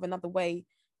come up with another way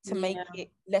to make it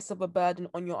less of a burden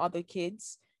on your other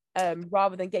kids,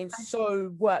 rather than getting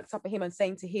so worked up at him and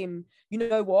saying to him, you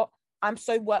know what, I'm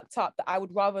so worked up that I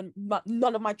would rather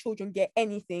none of my children get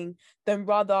anything than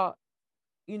rather,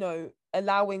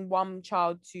 allowing one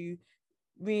child to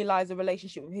realize a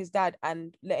relationship with his dad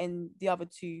and letting the other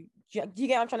two. Do you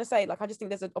get what I'm trying to say? Like, I just think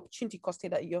there's an opportunity cost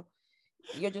here that you're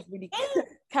just really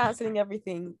cancelling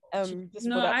everything.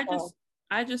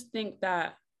 I just think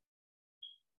that,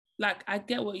 like, I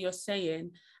get what you're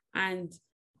saying, and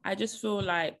I just feel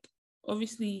like,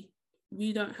 obviously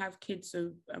we don't have kids,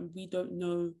 so we don't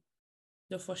know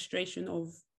the frustration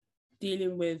of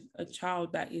dealing with a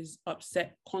child that is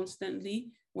upset constantly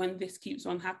when this keeps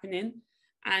on happening.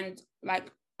 And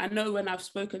like, I know when I've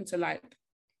spoken to like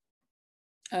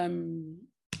parents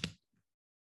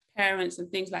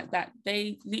and things like that,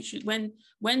 they literally,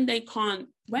 when they can't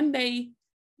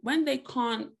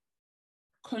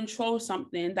control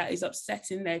something that is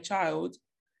upsetting their child,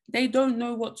 they don't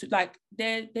know what to, like,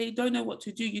 they don't know what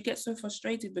to do. You get so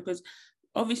frustrated because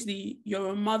obviously you're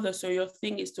a mother, so your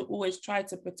thing is to always try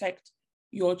to protect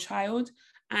your child.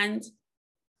 And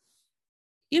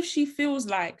if she feels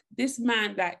like this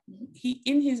man, that he,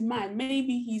 in his mind,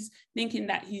 maybe he's thinking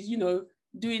that he's,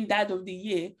 doing Dad of the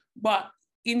Year, but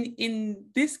in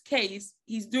this case,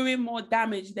 he's doing more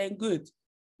damage than good.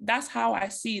 That's how I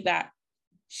see that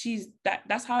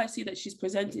that's how I see that she's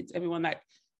presented to everyone, like,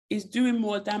 is doing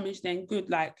more damage than good.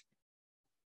 Like,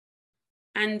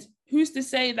 and who's to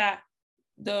say that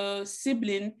the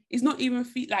sibling is not even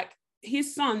like,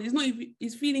 his son is not even,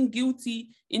 is feeling guilty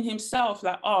in himself,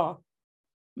 like, oh,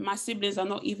 my siblings are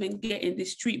not even getting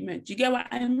this treatment. Do you get what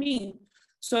I mean?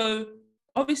 So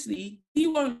obviously he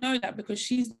won't know that because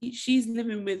she's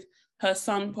living with her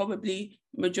son probably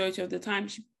majority of the time.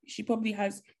 She probably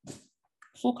has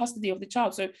full custody of the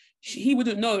child, so he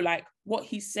wouldn't know like what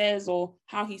he says or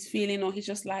how he's feeling, or he's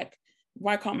just like,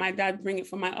 why can't my dad bring it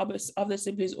for my other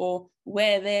siblings, or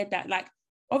where they're that, like,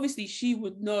 obviously she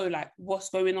would know like what's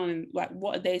going on and like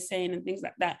what are they saying and things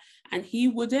like that, and he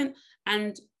wouldn't.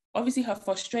 And obviously her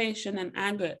frustration and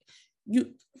anger,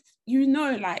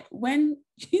 like when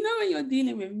you're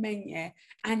dealing with men, yeah,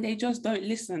 and they just don't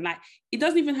listen, like, it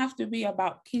doesn't even have to be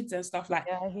about kids and stuff, like,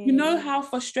 how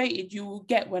frustrated you will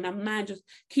get when a man just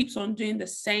keeps on doing the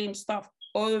same stuff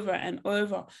over and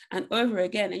over and over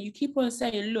again, and you keep on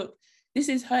saying, look, this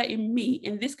is hurting me,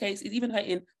 in this case it's even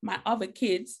hurting my other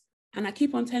kids, and I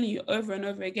keep on telling you over and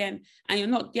over again, and you're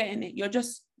not getting it. You're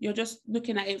just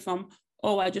looking at it from,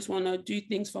 oh, I just want to do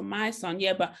things for my son.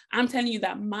 Yeah, but I'm telling you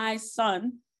that my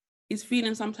son is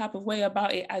feeling some type of way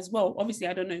about it as well. Obviously,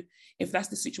 I don't know if that's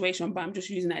the situation, but I'm just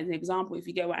using that as an example, if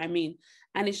you get what I mean.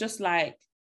 And it's just like,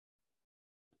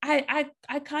 I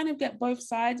kind of get both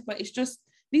sides, but it's just,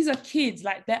 these are kids,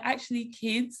 like they're actually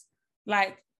kids,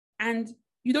 like, and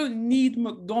you don't need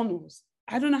McDonald's.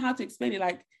 I don't know how to explain it.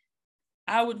 Like,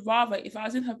 I would rather, if I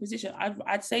was in her position,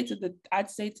 I'd say to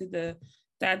the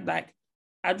dad, like,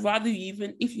 I'd rather you,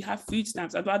 even if you have food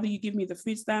stamps, I'd rather you give me the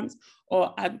food stamps,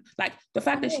 or like the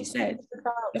fact that she said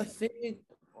about the food.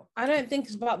 I don't think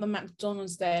it's about the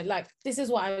McDonald's there. Like, this is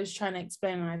what I was trying to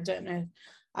explain, and I don't know if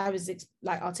I was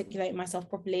like articulating myself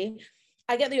properly.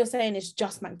 I get that you're saying it's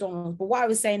just McDonald's, but what I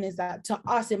was saying is that to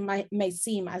us it may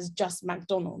seem as just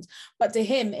McDonald's, but to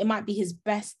him it might be his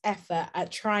best effort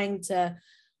at trying to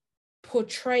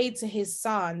portray to his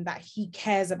son that he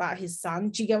cares about his son.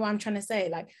 Do you get what I'm trying to say?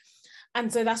 Like,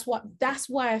 and so that's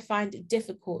why I find it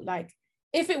difficult. Like,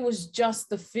 if it was just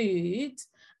the food,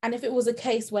 and if it was a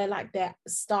case where like they're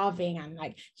starving and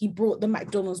like he brought the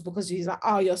McDonald's because he's like,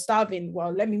 oh, you're starving,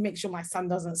 well, let me make sure my son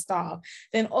doesn't starve,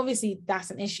 then obviously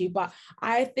that's an issue. But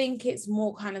I think it's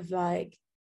more kind of like,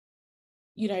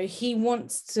 you know, he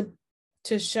wants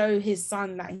to show his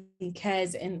son that he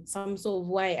cares in some sort of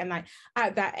way. And like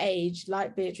at that age,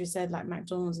 like Beatrice said, like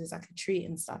McDonald's is like a treat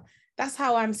and stuff. That's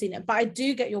how I'm seeing it. But I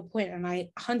do get your point, and I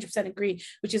 100% agree,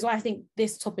 which is why I think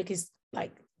this topic is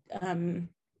like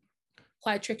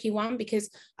quite a tricky one,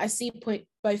 because I see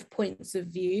both points of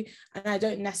view, and I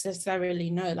don't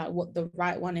necessarily know like what the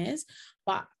right one is.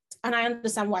 And I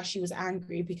understand why she was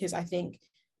angry, because I think,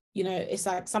 you know, it's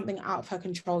like something out of her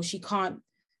control. She can't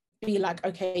be like,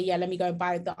 okay, yeah, let me go and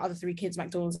buy the other 3 kids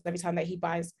McDonald's every time that he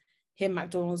buys him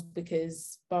McDonald's,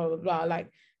 because blah blah blah. Like,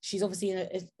 she's obviously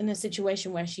in a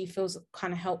situation where she feels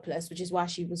kind of helpless, which is why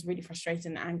she was really frustrated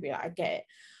and angry. Like, I get it,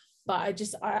 but I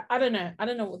don't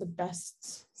know what the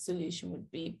best solution would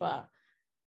be, but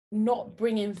not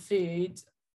bringing food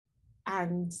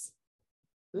and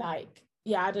like,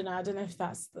 yeah, I don't know if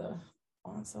that's the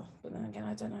answer, but then again,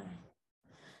 I don't know.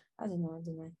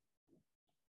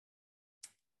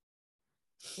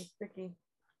 It's tricky.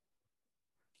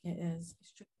 It is.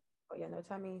 It's tricky. But yeah, no,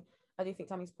 Tammy, I do think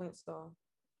Tammy's points are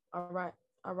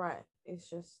right. It's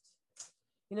just,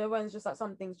 you know, when it's just like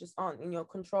some things just aren't in your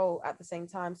control at the same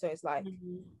time. So it's like,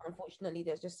 unfortunately,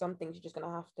 there's just some things you're just gonna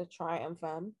have to try and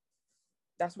firm.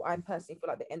 That's what I personally feel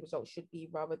like the end result should be,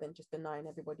 rather than just denying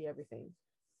everybody everything.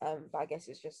 But I guess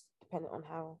it's just dependent on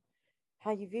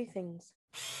how you view things.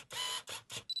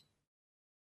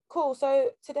 Cool. So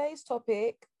today's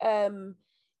topic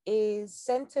is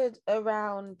centered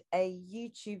around a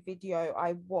YouTube video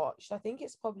I watched. I think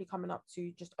it's probably coming up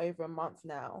to just over a month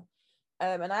now.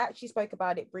 And I actually spoke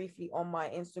about it briefly on my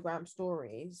Instagram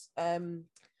stories.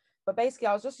 But basically,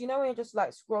 I was just, you know, when you're just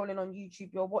like scrolling on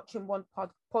YouTube, you're watching one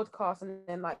podcast, and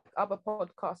then like other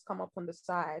podcasts come up on the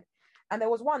side. And there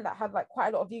was one that had like quite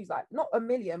a lot of views, like not a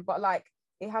million, but like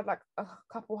it had like a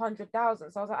couple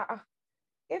 100,000. So I was like,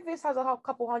 if this has a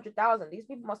couple 100,000, these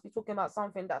people must be talking about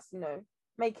something that's, you know,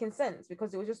 making sense,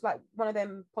 because it was just like one of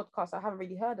them podcasts I haven't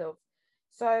really heard of.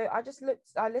 So I just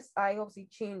I obviously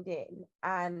tuned in,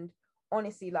 and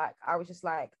honestly, like, I was just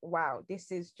like, wow,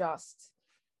 this is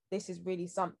really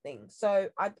something. So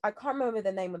I can't remember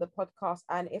the name of the podcast,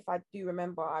 and if I do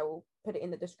remember, I will put it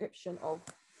in the description of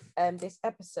this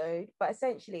episode. But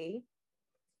essentially,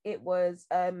 it was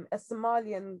a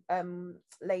Somalian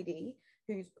lady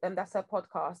who's that's her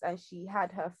podcast, and she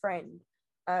had her friend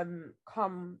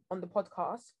come on the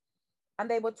podcast, and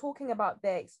they were talking about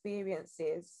their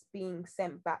experiences being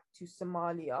sent back to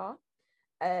Somalia,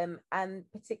 and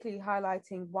particularly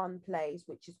highlighting one place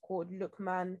which is called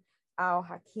Luqman Al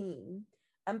Hakim.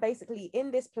 And basically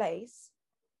in this place,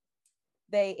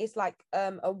 it's like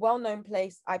a well-known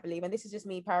place, I believe, and this is just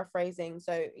me paraphrasing,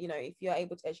 so you know, if you're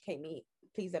able to educate me,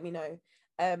 please let me know.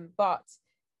 But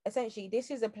essentially, this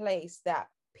is a place that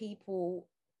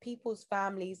people's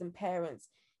families and parents,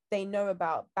 they know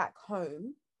about back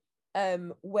home,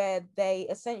 where they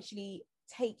essentially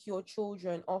take your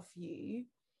children off you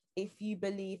if you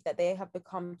believe that they have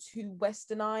become too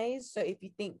westernized. So if you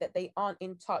think that they aren't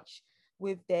in touch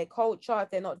with their culture, if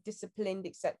they're not disciplined,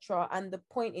 etc. And the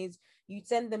point is, you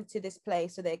send them to this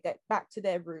place so they get back to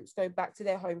their roots, go back to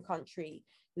their home country,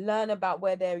 learn about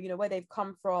where they're, you know, where they've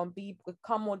come from,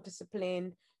 become more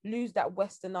disciplined, lose that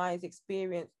westernized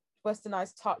experience,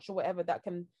 westernized touch, or whatever that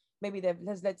can maybe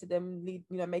has led to them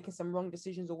making some wrong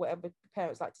decisions, or whatever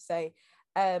parents like to say,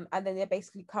 and then they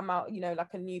basically come out, you know,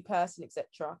 like a new person,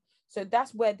 etc. So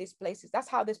that's where this place is. That's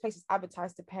how this place is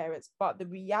advertised to parents. But the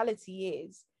reality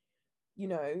is, you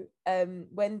know,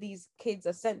 when these kids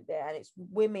are sent there, and it's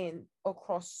women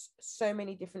across so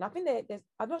many different, I think there's,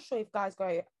 I'm not sure if guys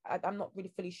go, I'm not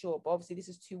really fully sure, but obviously this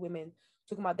is two women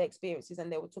talking about their experiences,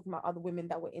 and they were talking about other women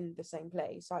that were in the same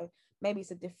place. So maybe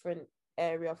it's a different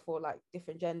area for like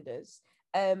different genders.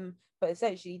 But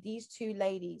essentially these two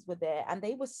ladies were there, and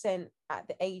they were sent at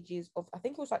the ages of, I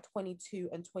think it was like 22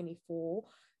 and 24.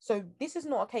 So this is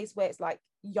not a case where it's like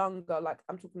younger, like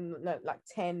I'm talking like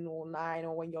 10 or 9,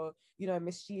 or when you're, you know,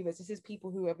 mischievous. This is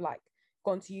people who have like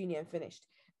gone to uni and finished.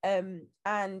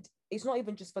 And it's not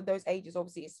even just for those ages,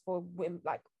 obviously it's for women,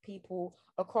 like people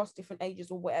across different ages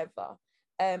or whatever.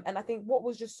 And I think what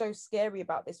was just so scary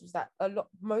about this was that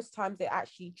most times they're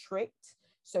actually tricked.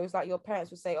 So it's like your parents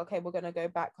would say, okay, we're going to go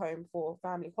back home for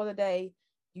family holiday.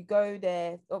 You go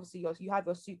there, obviously you have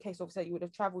your suitcase, obviously you would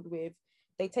have traveled with.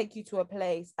 They take you to a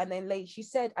place, and then she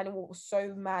said, and what was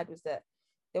so mad was that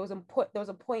there was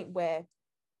a point where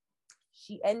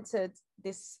she entered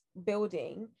this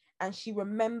building, and she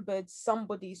remembered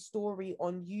somebody's story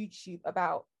on YouTube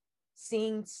about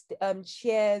seeing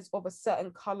chairs of a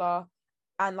certain color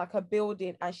and like a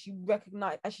building, and she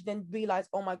recognized, and she then realized,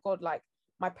 oh my God, like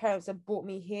my parents had brought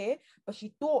me here. But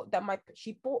she thought that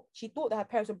her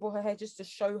parents had brought her here just to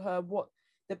show her what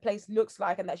the place looks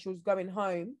like, and that she was going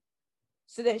home.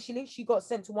 So then she got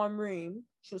sent to one room.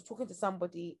 She was talking to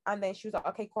somebody, and then she was like,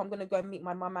 okay, cool, I'm gonna go and meet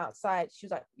my mum outside. She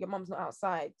was like, your mum's not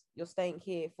outside, you're staying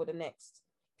here for the next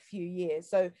few years.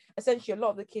 So essentially a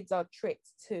lot of the kids are tricked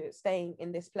to staying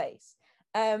in this place.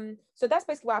 So that's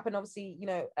basically what happened. Obviously, you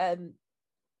know,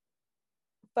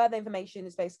 further information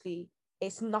is basically,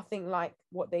 it's nothing like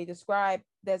what they describe.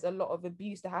 There's a lot of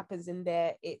abuse that happens in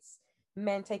there. It's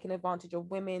men taking advantage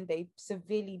of women. They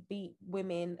severely beat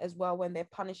women as well when they're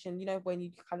punishing, you know, when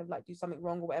you kind of like do something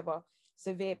wrong or whatever.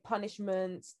 Severe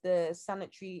punishments, the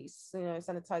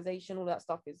sanitization, all that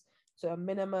stuff is to a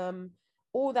minimum,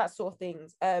 all that sort of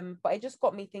things. But it just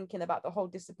got me thinking about the whole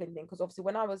discipline thing, because obviously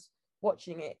when I was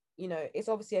watching it, you know, it's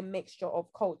obviously a mixture of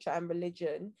culture and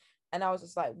religion. And I was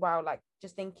just like, wow, like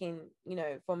just thinking, you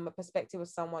know, from a perspective of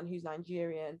someone who's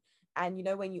Nigerian. And, you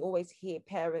know, when you always hear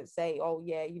parents say, oh,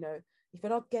 yeah, you know, if you're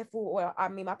not careful, or I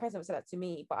mean, my parents never said that to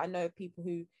me, but I know people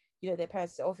who, you know, their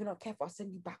parents say, oh, if you're not careful, I'll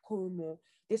send you back home, or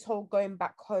this whole going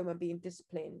back home and being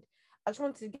disciplined. I just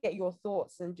wanted to get your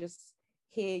thoughts and just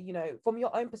hear, you know, from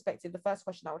your own perspective. The first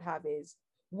question I would have is,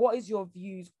 what is your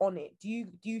views on it? Do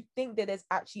you think that there's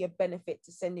actually a benefit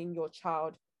to sending your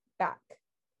child back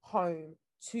home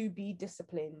to be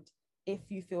disciplined if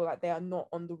you feel like they are not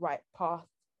on the right path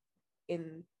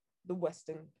in the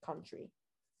Western country?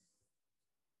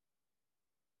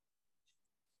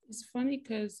 It's funny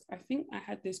because I think I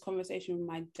had this conversation with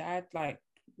my dad like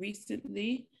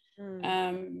recently.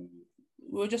 We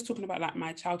were just talking about like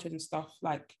my childhood and stuff,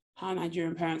 like how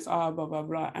Nigerian parents are, blah blah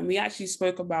blah, and we actually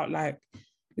spoke about like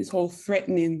this whole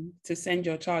threatening to send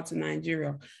your child to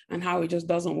Nigeria and how it just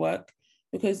doesn't work,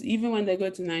 because even when they go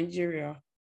to Nigeria,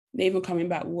 they're even coming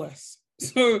back worse.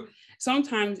 So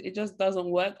sometimes it just doesn't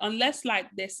work unless like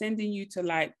they're sending you to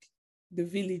like the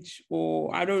village,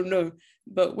 or I don't know.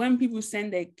 But when people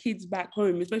send their kids back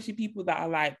home, especially people that are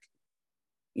like,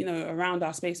 you know, around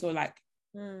our space, or like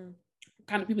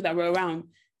kind of people that were around,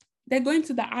 they're going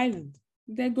to the island.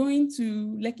 They're going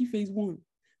to Lekki Phase 1.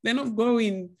 They're not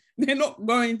going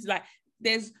to like,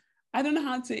 I don't know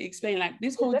how to explain like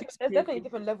this whole. There's definitely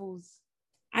different levels.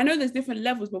 I know there's different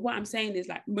levels, but what I'm saying is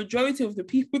like majority of the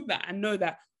people that I know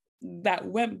that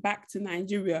went back to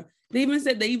Nigeria, they even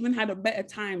said they even had a better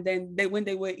time than when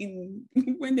they were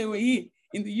here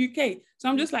in the UK. So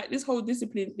I'm just like, this whole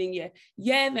discipline thing,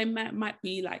 they might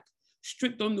be like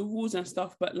strict on the rules and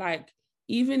stuff, but like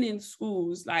even in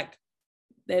schools, like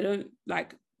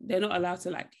they're not allowed to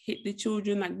like hit the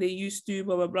children like they used to,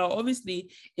 blah blah blah.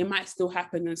 Obviously it might still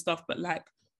happen and stuff, but like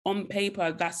on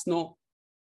paper that's not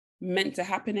meant to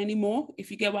happen anymore,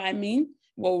 if you get what I mean.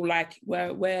 Well, like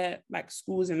where like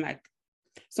schools and like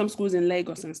some schools in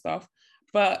Lagos and stuff.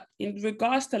 But in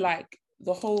regards to like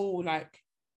the whole like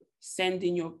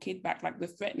sending your kid back, like the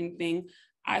threatening thing,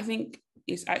 I think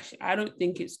it's actually, I don't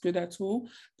think it's good at all,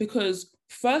 because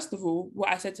first of all, what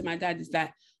I said to my dad is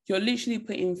that you're literally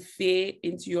putting fear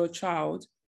into your child,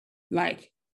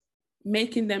 like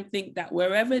making them think that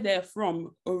wherever they're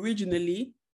from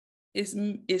originally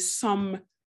is some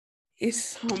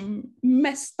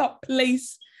messed up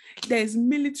place. There's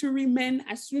military men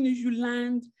as soon as you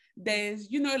land.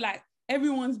 There's, you know, like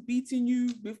everyone's beating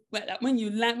you. Like when you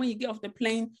land, when you get off the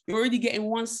plane, you're already getting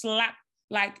one slap.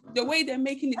 Like the way they're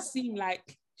making it seem like,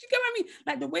 you get what I mean?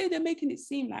 Like the way they're making it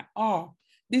seem like, oh,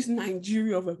 this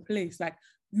Nigeria of a place, like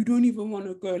you don't even want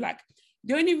to go. Like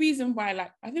the only reason why,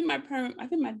 like, I think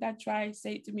my dad tried to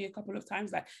say it to me a couple of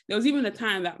times. Like, there was even a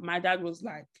time that my dad was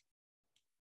like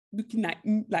looking at,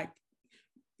 like,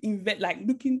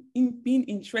 looking in, being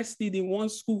interested in one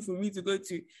school for me to go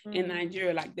to in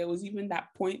Nigeria. Like, there was even that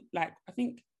point, like, I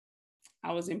think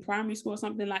I was in primary school or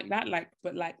something like that, like,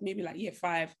 but like maybe like year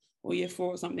 5 or year 4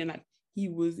 or something, like he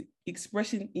was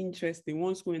expressing interest in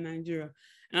one school in Nigeria.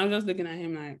 And I was just looking at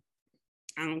him like,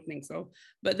 I don't think so.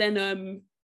 But then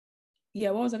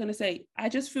yeah, what was I gonna say? I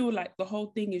just feel like the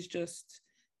whole thing is just,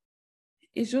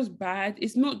 it's just bad.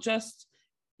 It's not just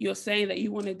you're saying that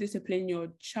you want to discipline your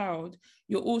child,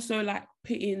 you're also like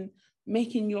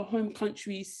making your home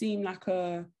country seem like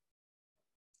a,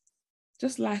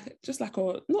 just like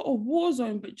a, not a war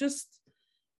zone, but just,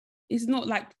 it's not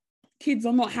like kids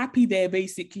are not happy there,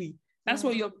 basically. That's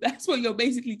what you're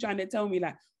basically trying to tell me,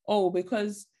 like, oh,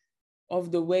 because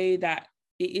of the way that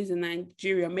it is in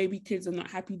Nigeria, maybe kids are not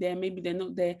happy there, maybe they're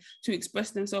not there to express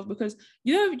themselves. Because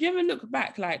you ever look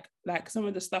back, like some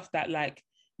of the stuff that, like,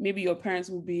 maybe your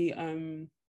parents will be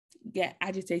get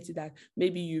agitated at,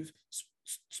 maybe you've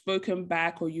spoken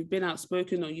back, or you've been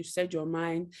outspoken, or you've said your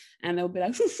mind, and they'll be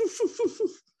like shoo, shoo, shoo, shoo, shoo.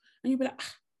 And you'll be like,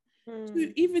 so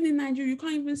even in Nigeria, you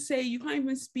can't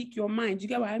even speak your mind. You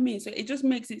get what I mean? So it just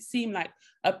makes it seem like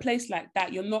a place like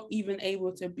that, you're not even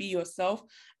able to be yourself.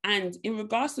 And in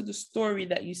regards to the story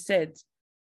that you said,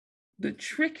 the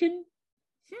tricking,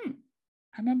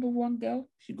 I remember one girl,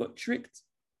 she got tricked.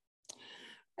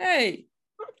 Hey,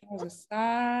 that was a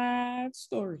sad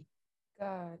story.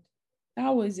 God.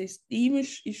 That was it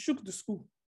shook the school.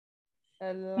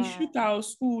 It shook our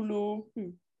school.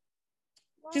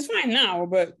 She's fine now,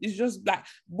 but it's just like,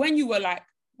 when you were like,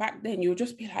 back then, you'll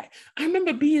just be like, I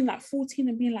remember being like 14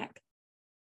 and being like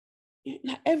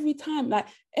every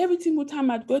single time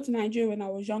I'd go to Nigeria when I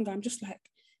was younger, I'm just like,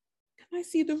 can I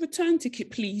see the return ticket,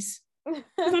 please?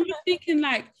 Because I'm just thinking,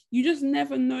 like, you just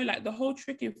never know, like, the whole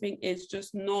tricking thing is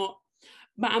just not,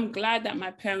 but I'm glad that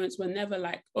my parents were never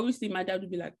like, obviously my dad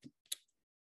would be like,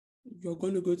 you're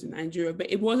going to go to Nigeria,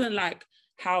 but it wasn't like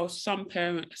how some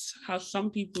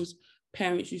people's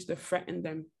parents used to threaten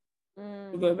them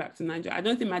to go back to Nigeria. I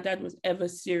don't think my dad was ever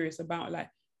serious about like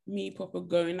me proper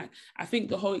going. Like, I think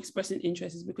the whole expressing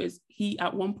interest is because he,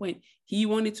 at one point, he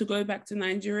wanted to go back to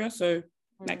Nigeria, so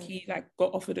like he like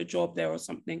got offered a job there or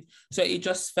something, so it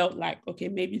just felt like, okay,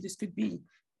 maybe this could be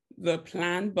the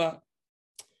plan. But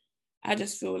I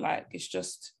just feel like it's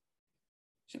just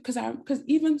because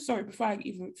even, sorry, before I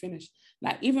even finish,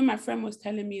 like, even my friend was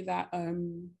telling me that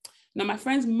my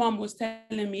friend's mum was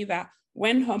telling me that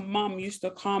when her mum used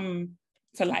to come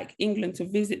to like England to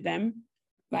visit them,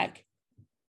 like,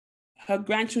 her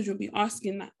grandchildren would be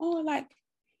asking like, oh, like,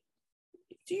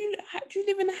 do you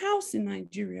live in a house in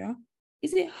Nigeria?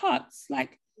 Is it huts?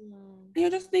 Like, and you're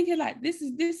just thinking like, this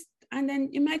is this. And then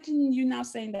imagine you now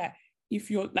saying that, if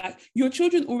you're like, your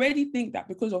children already think that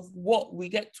because of what we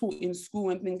get taught in school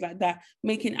and things like that,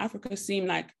 making Africa seem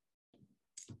like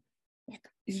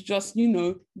it's just,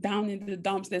 down in the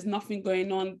dumps, there's nothing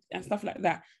going on and stuff like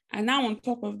that. And now on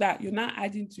top of that, you're now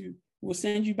adding to, we'll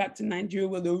send you back to Nigeria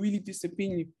where they'll really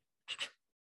discipline you.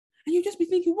 And you just be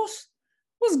thinking, what's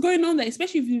going on there?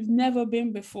 Especially if you've never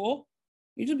been before,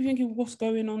 you just be thinking, what's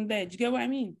going on there? Do you get what I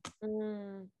mean?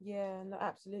 Yeah, no,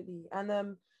 absolutely.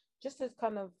 And just to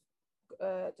kind of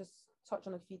just touch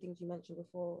on a few things you mentioned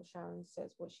before Sharon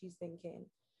says what she's thinking,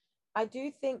 I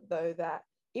do think though that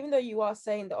even though you are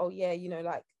saying that, oh yeah,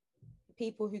 like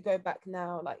people who go back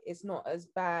now, like it's not as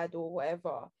bad or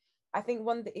whatever, I think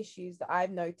one of the issues that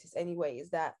I've noticed anyway is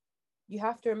that you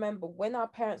have to remember, when our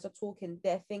parents are talking,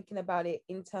 they're thinking about it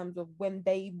in terms of when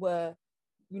they were,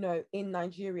 in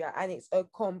Nigeria. And it's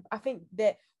I think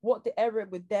that what the error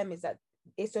with them is that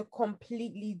it's a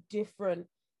completely different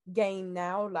game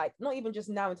now, like not even just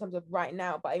now in terms of right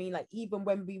now, but I mean, like, even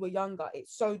when we were younger,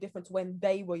 it's so different to when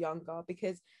they were younger,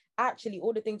 because actually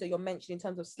all the things that you're mentioning in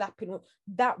terms of slapping,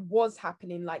 that was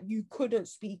happening. Like, you couldn't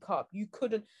speak up, you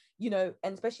couldn't, and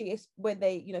especially if where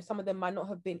they, some of them might not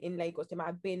have been in Lagos, they might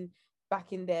have been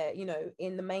back in there,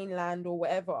 in the mainland or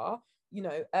whatever,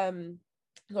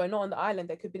 sorry, not on the island,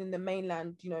 they could have been in the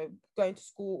mainland, going to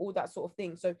school, all that sort of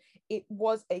thing. So it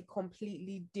was a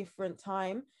completely different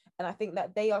time. And I think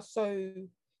that they are so,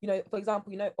 for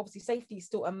example, obviously safety is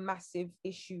still a massive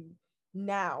issue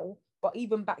now, but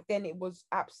even back then it's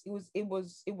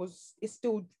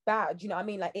still bad. You know what I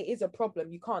mean? Like, it is a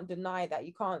problem. You can't deny that.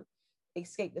 You can't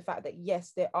escape the fact that,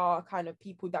 yes, there are kind of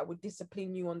people that would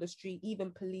discipline you on the street,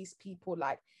 even police people.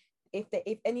 Like, if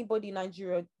anybody in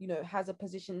Nigeria, has a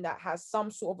position that has some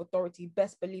sort of authority,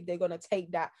 best believe they're going to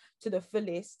take that to the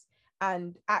fullest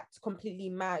and act completely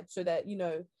mad so that,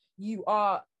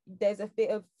 there's a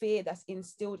bit of fear that's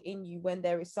instilled in you when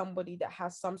there is somebody that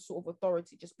has some sort of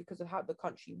authority, just because of how the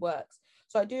country works.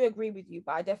 So I do agree with you,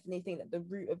 but I definitely think that the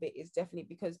root of it is definitely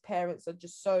because parents are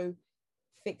just so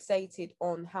fixated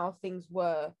on how things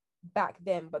were back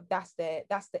then. But that's the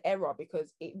error,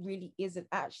 because it really isn't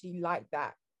actually like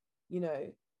that,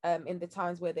 in the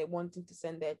times where they're wanting to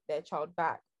send their child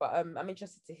back. But I'm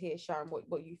interested to hear, Sharon,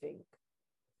 what you think.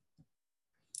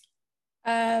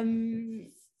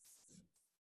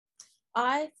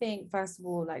 I think, first of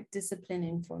all, like,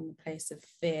 disciplining from the place of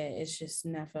fear is just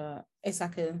never, it's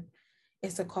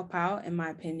a cop out, in my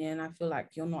opinion. I feel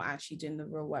like you're not actually doing the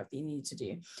real work that you need to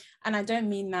do. And I don't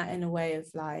mean that in a way of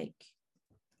like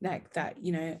that,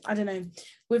 I don't know,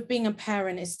 with being a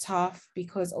parent, it's tough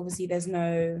because obviously there's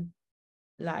no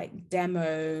like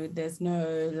demo, there's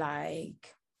no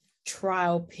like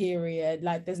trial period,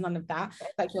 like there's none of that.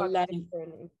 Like, you're learning.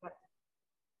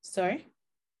 Sorry?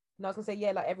 No, I was gonna say,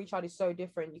 yeah, like every child is so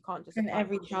different. You can't just. And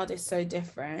every child is so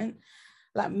different.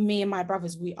 Like, me and my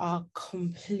brothers, we are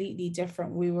completely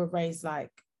different. We were raised like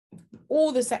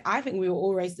all the same. I think we were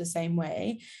all raised the same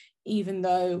way, even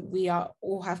though we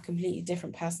all have completely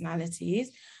different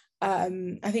personalities.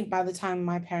 I think by the time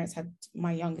my parents had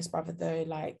my youngest brother, though,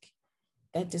 like,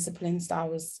 their discipline style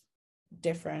was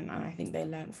different, and I think they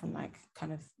learned from like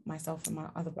kind of myself and my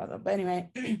other brother. But anyway,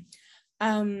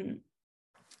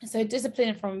 so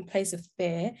disciplining from a place of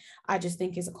fear, I just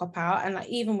think is a cop out. And like,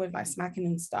 even with like smacking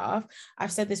and stuff,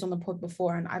 I've said this on the pod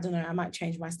before, and I don't know, I might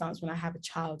change my stance when I have a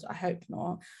child. I hope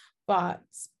not. But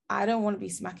I don't want to be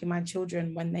smacking my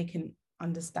children when they can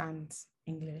understand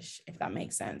English, if that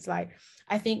makes sense. Like,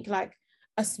 I think like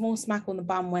a small smack on the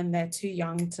bum when they're too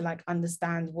young to like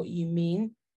understand what you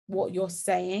mean, what you're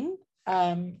saying,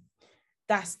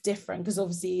 that's different, because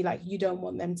obviously like you don't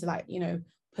want them to like,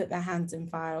 put their hands in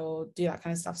fire or do that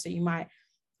kind of stuff. So you might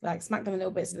like smack them a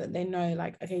little bit so that they know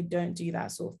like, okay, don't do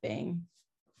that sort of thing.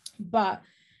 But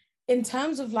in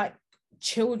terms of like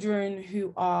children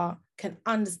who can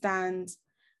understand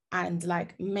and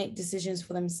like make decisions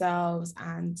for themselves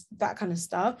and that kind of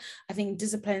stuff, I think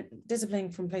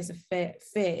disciplining from a place of fear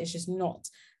is just not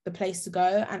the place to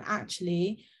go. And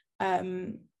actually,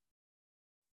 to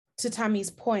Tammy's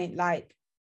point, like,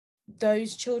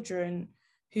 those children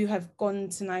who have gone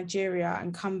to Nigeria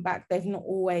and come back, they've not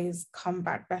always come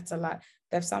back better. Like,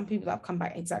 there's some people that have come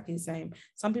back exactly the same.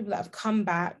 Some people that have come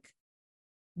back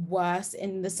worse,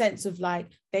 in the sense of like,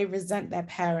 they resent their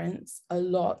parents a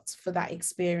lot for that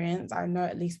experience. I know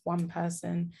at least one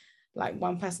person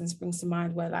springs to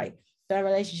mind where like their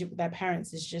relationship with their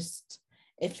parents is just,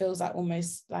 it feels like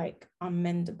almost like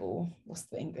unmendable. What's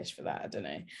the English for that? I don't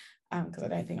know, because I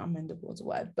don't think unmendable is a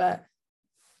word, but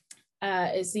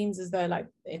it seems as though like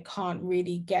it can't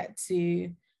really get to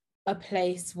a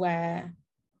place where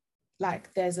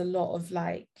like there's a lot of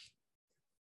like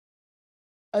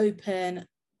open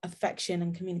affection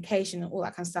and communication and all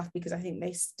that kind of stuff, because I think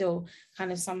they still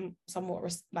kind of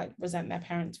somewhat resent their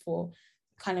parents for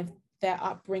kind of their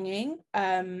upbringing.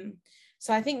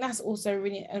 So I think that's also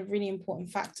really a really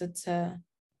important factor to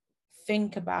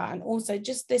think about. And also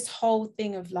just this whole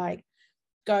thing of like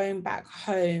going back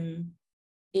home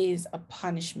is a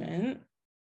punishment.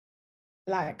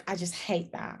 Like, I just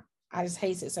hate that. I just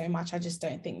hate it so much. I just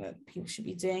don't think that people should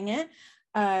be doing it.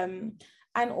 And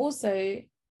also,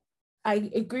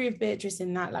 I agree with Beatrice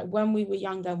in that, like, when we were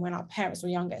younger, when our parents were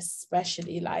younger,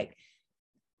 especially, like,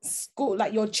 school,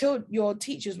 like, your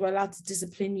teachers were allowed to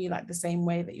discipline you like the same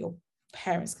way that your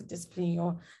parents could discipline you.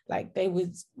 Or like, they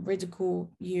would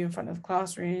ridicule you in front of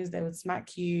classrooms, they would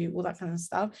smack you, all that kind of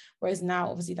stuff. Whereas now,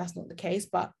 obviously, that's not the case.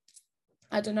 But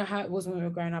I don't know how it was when we were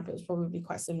growing up. It was probably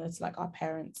quite similar to like our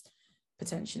parents,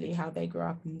 potentially, how they grew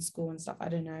up in school and stuff. I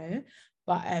don't know.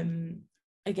 But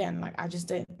again, like, I just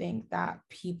don't think that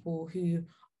people who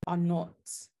are not,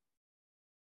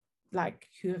 like,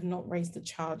 who have not raised a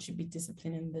child should be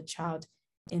disciplining the child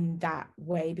in that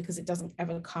way, because it doesn't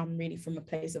ever come really from a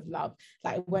place of love.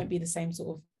 Like, it won't be the same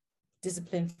sort of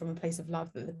discipline from a place of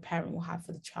love that the parent will have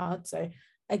for the child. So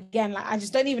again, like, I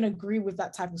just don't even agree with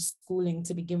that type of schooling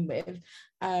to begin with.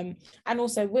 And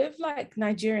also with like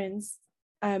Nigerians,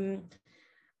 a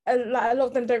lot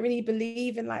of them don't really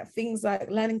believe in like things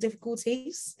like learning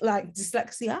difficulties, like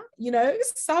dyslexia.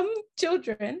 Some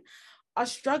children are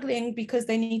struggling because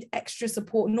they need extra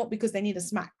support, not because they need a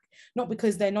smack, not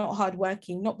because they're not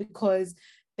hardworking, not because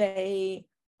they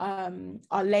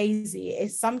are lazy.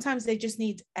 It's sometimes they just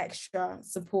need extra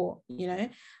support.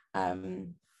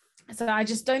 So I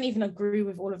just don't even agree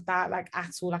with all of that, like,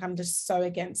 at all. Like, I'm just so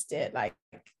against it. Like,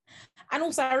 and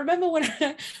also I remember when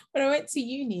I went to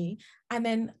uni, and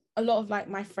then a lot of like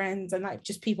my friends and like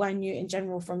just people I knew in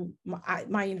general from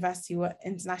my university were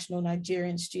international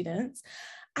Nigerian students.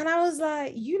 And I was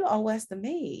like, you lot are worse than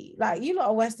me. Like, you lot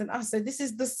are worse than us. So this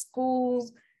is the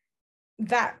schools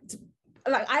that,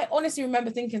 like, I honestly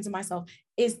remember thinking to myself,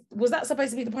 was that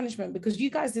supposed to be the punishment? Because you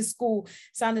guys, this school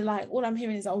sounded like, all I'm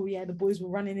hearing is, oh yeah, the boys were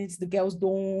running into the girls'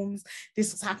 dorms.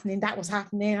 This was happening, that was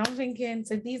happening. I'm thinking,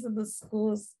 so these are the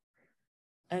schools.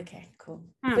 Okay, cool.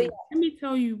 But yeah. Let me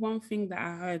tell you one thing that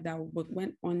I heard that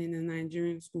went on in a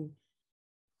Nigerian school.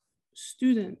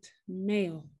 Student,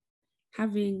 male,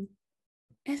 having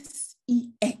sex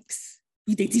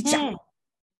with a teacher.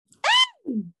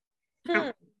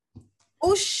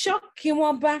 Oh, shocking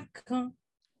one back.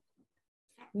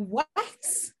 What?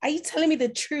 Are you telling me the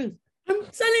truth? I'm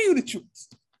telling you the truth.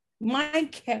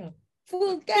 Michael.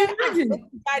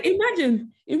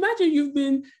 Imagine you've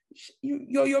been,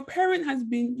 your parent has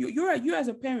been, you as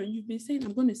a parent, you've been saying,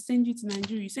 I'm going to send you to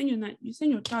Nigeria. You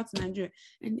send your child to Nigeria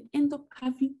and they end up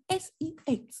having sex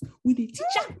with a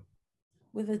teacher.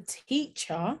 With a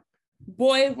teacher?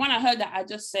 Boy, when I heard that, I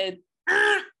just said,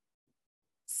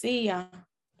 see ya.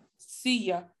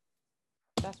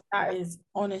 That is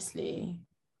honestly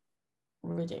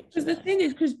ridiculous. Because the thing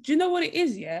is, do you know what it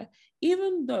is, yeah?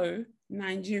 Even though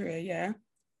Nigeria, yeah,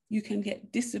 you can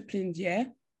get disciplined, yeah,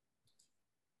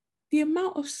 the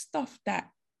amount of stuff that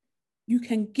you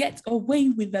can get away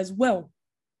with as well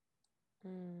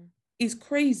is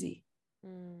crazy.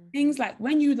 Things like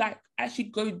when you like actually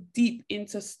go deep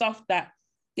into stuff that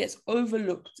gets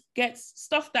overlooked, gets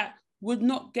stuff that would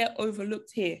not get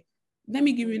overlooked here. Let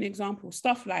me give you an example.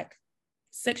 Stuff like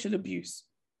sexual abuse.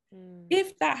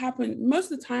 If that happens,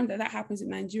 most of the time that happens in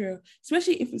Nigeria,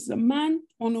 especially if it's a man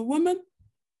on a woman,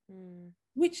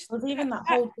 which was even that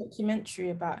whole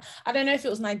documentary about, I don't know if it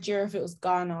was Nigeria, if it was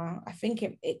Ghana. I think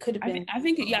it could have been. I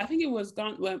think it was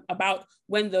Ghana, about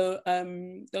when there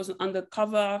was an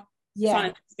undercover.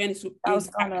 Yeah, that was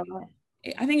Ghana, right?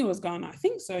 I think it was Ghana. I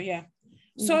think so. Yeah.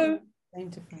 So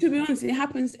to be honest, it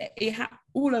happens.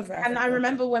 All over. And I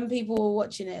remember when people were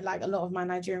watching it, like a lot of my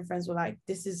Nigerian friends were like,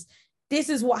 "This is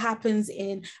what happens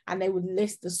in," and they would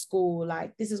list the school,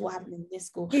 like, this is what happened in this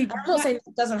school. I'm not saying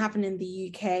it doesn't happen in the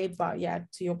UK, but yeah,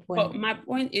 to your point. But my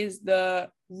point is the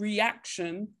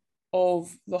reaction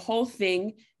of the whole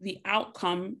thing, the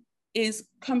outcome is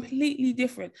completely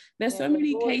different. There's so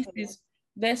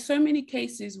many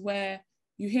cases where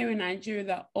you hear in Nigeria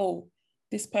that, oh,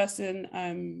 this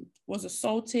person was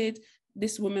assaulted,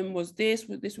 this woman was this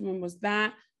woman was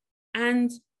that,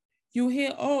 and you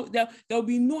hear, oh, there'll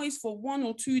be noise for 1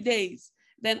 or 2 days.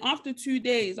 Then after 2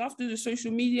 days, after the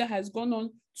social media has gone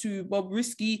on to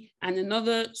Bobrisky and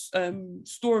another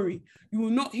story, you will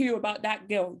not hear about that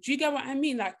girl. Do you get what I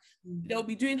mean? Like, they'll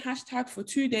be doing hashtag for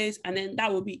 2 days and then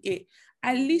that will be it.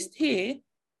 At least here,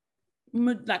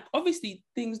 like, obviously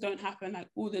things don't happen like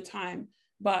all the time,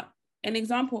 but an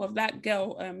example of that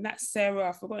girl, that Sarah,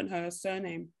 I've forgotten her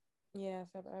surname. Yeah,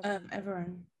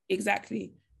 Everyone.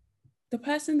 Exactly. The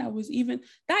person that is even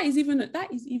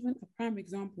a prime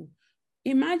example.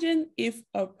 Imagine if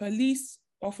a police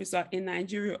officer in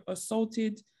Nigeria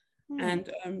assaulted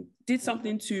and did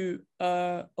something to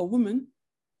a woman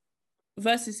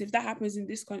versus if that happens in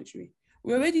this country.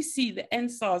 We already see the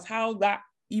EndSARS, how that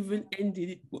even ended.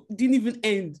 It didn't even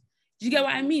end. Do you get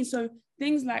what I mean? So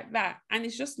things like that. And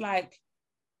it's just like,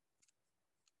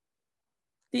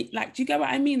 do you get what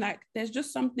I mean? Like, there's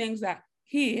just some things that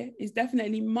here is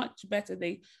definitely much better.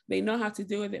 They know how to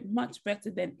deal with it much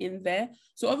better than in there.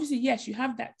 So obviously, yes, you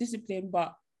have that discipline,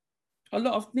 but a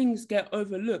lot of things get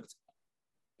overlooked.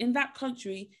 In that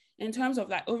country, in terms of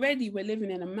like, already we're living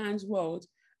in a man's world,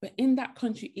 but in that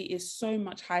country, it is so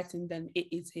much heightened than it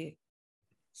is here.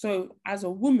 So as a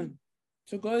woman,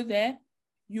 to go there,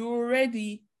 you're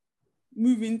already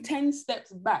moving 10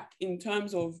 steps back in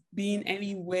terms of being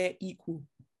anywhere equal.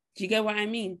 Do you get what I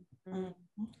mean?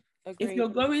 If you're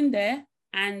going there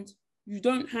and you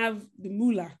don't have the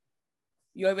moolah,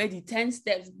 you're already 10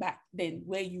 steps back then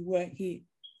where you were here.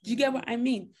 Do you get what I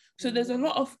mean? So there's a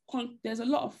lot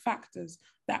of factors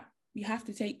that you have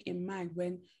to take in mind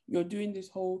when you're doing this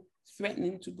whole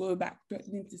threatening to go back,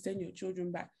 threatening to send your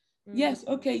children back. Yes,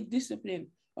 okay, discipline.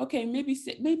 Okay, maybe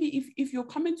if you're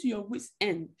coming to your wit's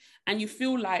end and you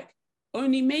feel like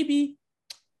only maybe,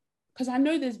 because I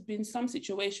know there's been some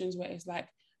situations where it's like,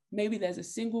 maybe there's a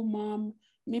single mom,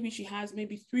 maybe she has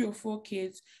maybe 3 or 4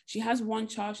 kids, she has one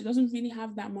child, she doesn't really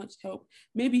have that much help.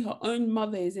 Maybe her own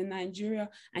mother is in Nigeria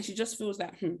and she just feels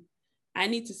like, I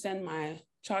need to send my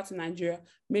child to Nigeria,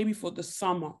 maybe for the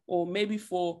summer or maybe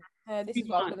for This 3 is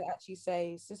what I was months. going to actually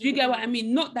say. Do you get what I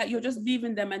mean? Not that you're just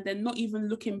leaving them and then not even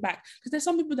looking back. Because there's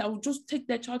some people that will just take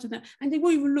their child to them and they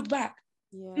won't even look back.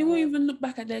 Yeah. They won't even look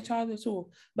back at their child at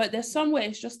all. But there's somewhere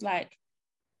it's just like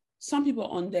some people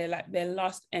on their like their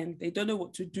last end. They don't know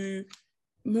what to do.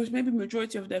 Maybe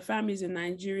majority of their families in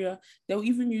Nigeria, they'll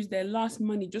even use their last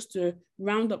money just to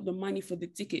round up the money for the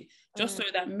ticket, just so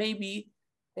that maybe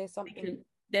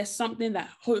there's something that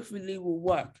hopefully will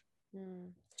work.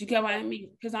 Do you get what I mean?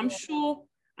 Because I'm sure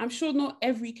not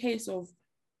every case of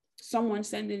someone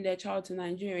sending their child to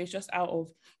Nigeria is just out of,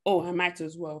 oh, I might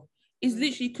as well. It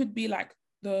literally could be like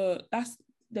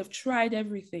they've tried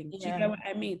everything. Do you get what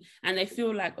I mean? And they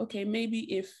feel like, okay,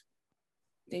 maybe if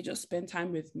they just spend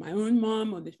time with my own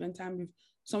mom or they spend time with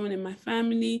someone in my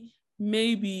family,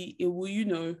 maybe it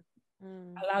will,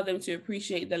 allow them to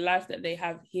appreciate the life that they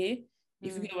have here.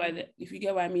 If you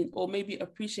get what I mean, or maybe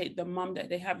appreciate the mom that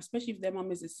they have, especially if their mom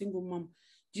is a single mom.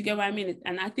 Do you get what I mean?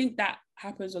 And I think that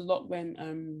happens a lot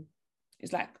when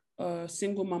it's like a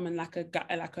single mom and like a guy,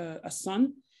 like a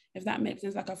son, if that makes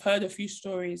sense. Like I've heard a few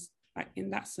stories like in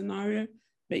that scenario,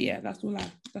 but yeah, that's all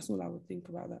I would think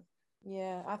about that.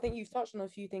 Yeah, I think you've touched on a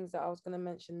few things that I was going to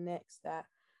mention next. That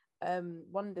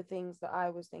one of the things that I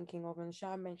was thinking of, and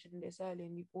Shan mentioned this earlier,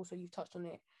 and you've touched on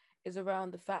it, is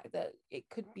around the fact that it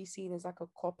could be seen as like a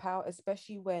cop out,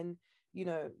 especially when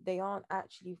they aren't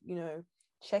actually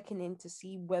checking in to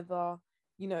see whether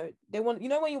they want,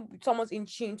 when someone's in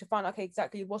tune to find out, okay,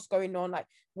 exactly what's going on, like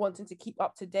wanting to keep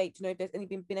up to date to know if there's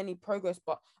been any progress.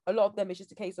 But a lot of them, it's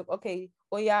just a case of, okay,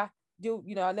 well, yeah,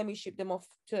 let me ship them off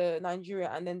to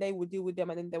Nigeria and then they will deal with them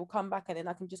and then they will come back and then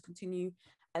I can just continue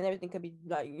and everything can be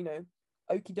like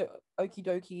okie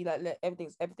dokie, like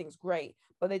everything's great.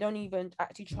 But they don't even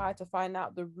actually try to find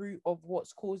out the root of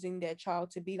what's causing their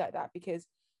child to be like that, because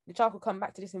the child could come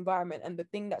back to this environment and the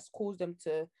thing that's caused them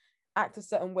to act a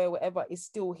certain way or whatever is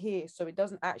still here, so it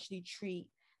doesn't actually treat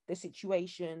the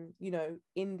situation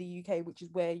in the UK, which is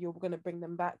where you're going to bring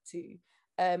them back to.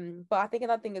 But I think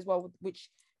another thing as well, which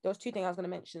there was two things I was going to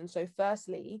mention. So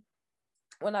firstly,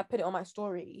 when I put it on my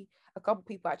story, a couple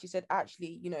people actually said,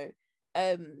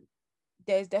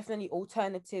 there's definitely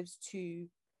alternatives to,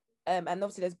 and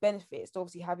obviously there's benefits to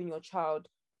obviously having your child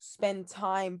spend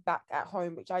time back at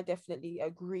home, which I definitely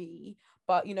agree.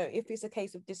 But if it's a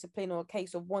case of discipline or a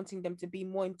case of wanting them to be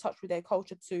more in touch with their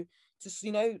culture, to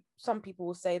some people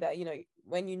will say that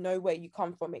when you know where you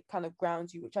come from, it kind of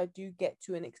grounds you, which I do get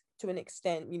to an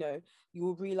extent. You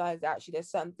will realize that actually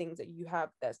there's certain things that you have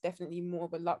that's definitely more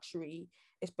of a luxury,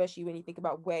 especially when you think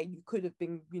about where you could have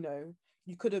been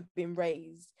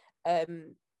raised.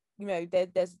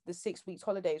 There's the 6 weeks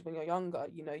holidays when you're younger.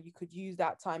 You could use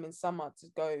that time in summer to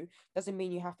go. Doesn't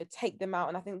mean you have to take them out.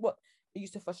 And I think what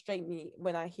used to frustrate me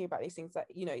when I hear about these things, that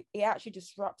it actually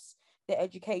disrupts their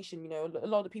education. A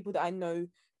lot of the people that I know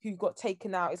who got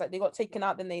taken out, it's like they got taken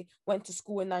out, then they went to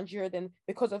school in Nigeria, then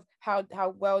because of how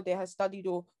well they had studied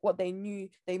or what they knew,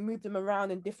 they moved them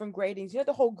around in different gradings.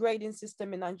 The whole grading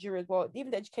system in Nigeria as well,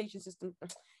 even the education system.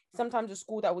 Sometimes a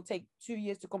school that would take 2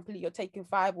 years to complete, you're taking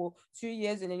 5, or 2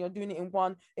 years and then you're doing it in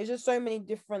 1. There's just so many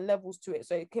different levels to it.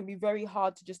 So it can be very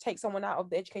hard to just take someone out of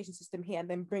the education system here and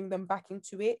then bring them back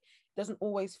into it. It doesn't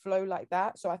always flow like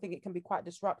that. So I think it can be quite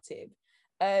disruptive.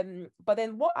 But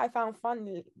then what I found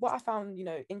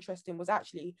interesting was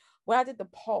actually when I did the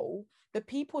poll, the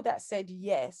people that said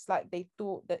yes, like they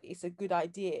thought that it's a good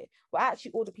idea, were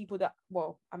actually all the people that,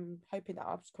 well, I'm hoping that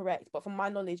I was correct, but from my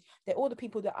knowledge, they're all the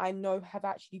people that I know have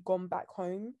actually gone back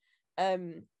home,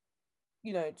 to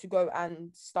go and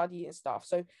study and stuff.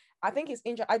 So I think it's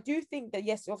interesting. I do think that,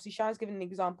 yes, obviously Sharon's given an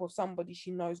example of somebody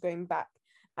she knows going back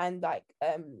and like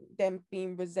them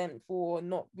being resentful or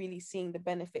not really seeing the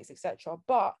benefits, etc.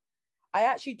 But I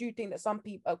actually do think that some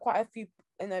people, quite a few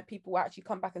people actually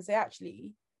come back and say,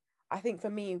 actually, I think for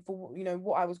me, for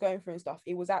what I was going through and stuff,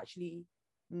 it was actually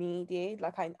needed.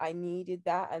 Like I needed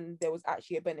that, and there was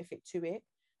actually a benefit to it.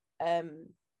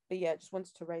 But yeah, just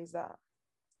wanted to raise that.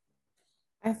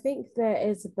 I think there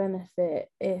is a benefit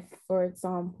if, for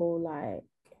example, like,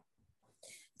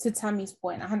 to Tammy's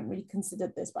point, I hadn't really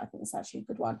considered this, but I think it's actually a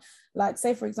good one. Like,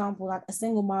 say, for example, like a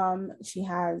single mom, she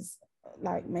has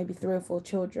like maybe 3 or 4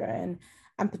 children,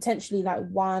 and potentially like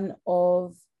one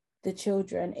of the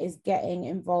children is getting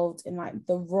involved in like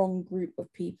the wrong group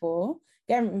of people,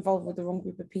 getting involved with the wrong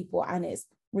group of people, and it's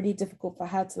really difficult for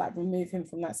her to like remove him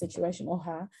from that situation, or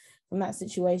her from that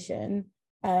situation,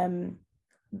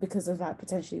 because of like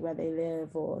potentially where they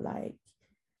live or like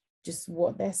just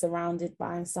what they're surrounded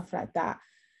by and stuff like that.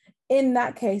 In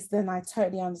that case, then I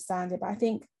totally understand it. But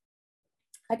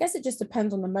I guess it just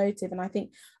depends on the motive. And I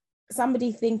think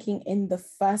somebody thinking in the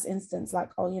first instance,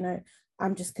 like, oh,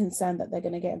 I'm just concerned that they're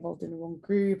going to get involved in the wrong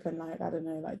group and like, I don't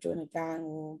know, like join a gang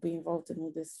or be involved in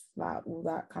all this, like all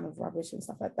that kind of rubbish and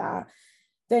stuff like that,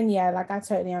 then yeah, like I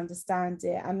totally understand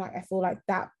it. And like, I feel like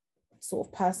that sort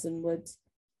of person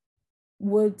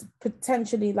would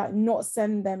potentially like not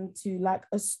send them to like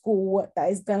a school that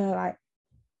is gonna like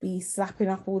be slapping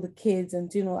up all the kids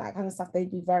and doing all that kind of stuff. They'd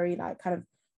be very like kind of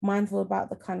mindful about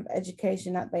the kind of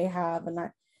education that they have and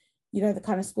like, the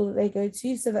kind of school that they go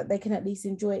to, so that they can at least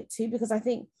enjoy it too. Because I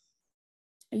think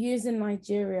using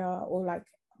Nigeria or like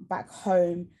back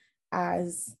home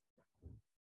as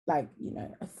like,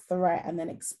 a threat, and then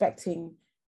expecting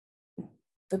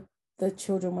the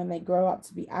children when they grow up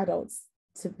to be adults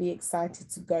to be excited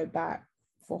to go back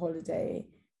for holiday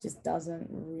just doesn't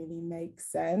really make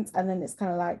sense. And then it's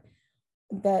kind of like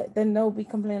then they'll be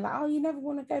complaining like, oh, you never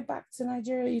want to go back to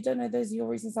Nigeria, you don't know those are your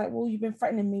reasons. Like, well, you've been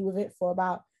threatening me with it for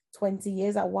about 20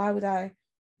 years, like why would I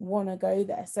want to go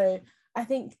there? So I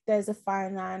think there's a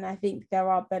fine line. I think there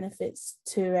are benefits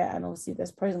to it, and obviously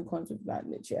there's pros and cons with like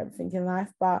literally everything in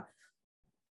life, but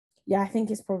yeah, I think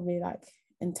it's probably like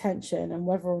intention and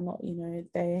whether or not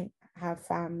they have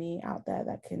family out there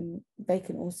that they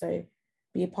can also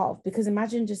be a part of. Because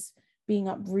imagine just being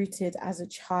uprooted as a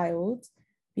child,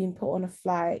 being put on a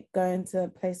flight, going to a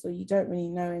place where you don't really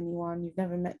know anyone, you've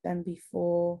never met them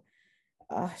before.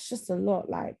 It's just a lot.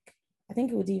 Like, I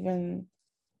think it would even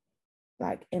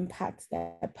like impact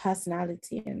their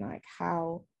personality and like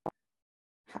how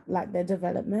like their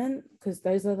development, because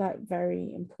those are like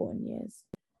very important years.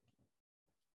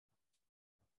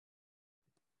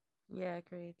 Yeah,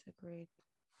 agreed.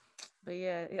 But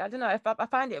yeah, I don't know. I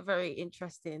find it very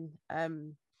interesting,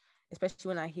 especially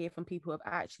when I hear from people who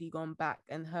have actually gone back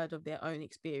and heard of their own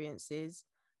experiences.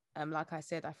 Like I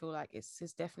said, I feel like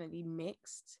it's definitely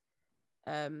mixed.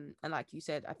 And like you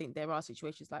said, I think there are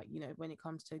situations like, when it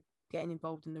comes to getting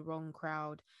involved in the wrong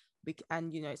crowd,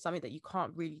 and it's something that you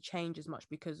can't really change as much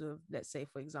because of, let's say,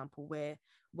 for example,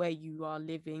 where you are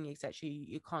living, etc.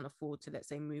 You can't afford to, let's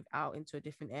say, move out into a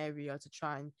different area to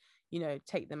try and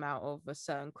take them out of a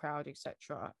certain crowd,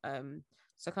 etc.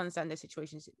 So I can understand their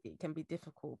situations, it can be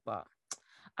difficult, but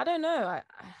I don't know.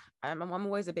 I'm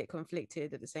always a bit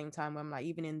conflicted at the same time when I'm like,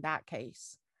 even in that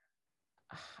case,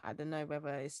 I don't know whether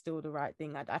it's still the right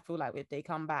thing. I feel like if they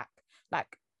come back,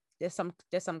 like there's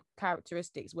some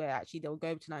characteristics where actually they'll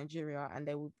go to Nigeria and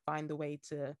they will find a way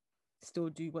to still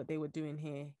do what they were doing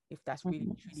here, if that's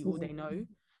really truly all they know.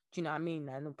 Do you know what I mean?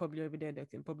 And probably over there they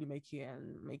can probably make it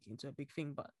into a big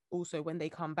thing. But also when they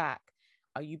come back,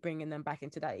 are you bringing them back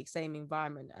into that same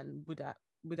environment, and would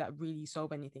that really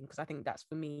solve anything? Because I think that's,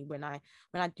 for me, when I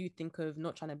do think of,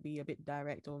 not trying to be a bit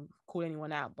direct or call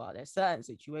anyone out, but there's certain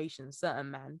situations,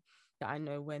 certain men that I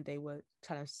know when they were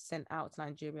kind of sent out to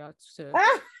Nigeria to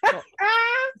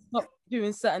stop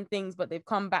doing certain things, but they've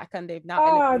come back and they've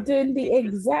now doing the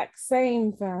exact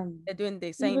same, fam. They're doing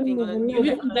the same thing.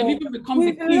 They've even become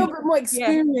the king. A little bit more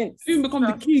experience. Even become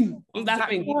the king of that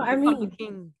thing. What I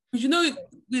mean, because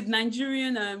with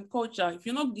Nigerian culture, if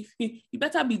you're not, you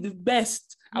better be the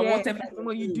best at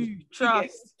whatever you do.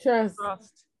 Trust.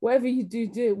 Whatever you do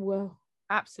it well.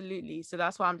 Absolutely. So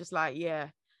that's why I'm just like, yeah,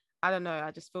 I don't know.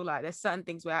 I just feel like there's certain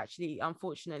things where actually,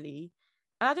 unfortunately,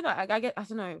 and I don't know. I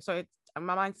don't know. Sorry,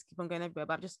 my mind's keep on going everywhere,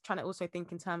 but I'm just trying to also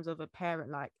think in terms of a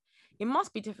parent. Like, it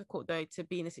must be difficult though to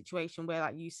be in a situation where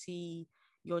like you see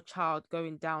your child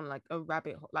going down like a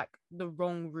rabbit hole, like the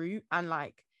wrong route, and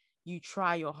like you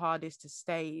try your hardest to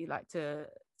stay, like to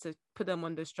put them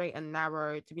on the straight and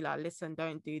narrow, to be like, listen,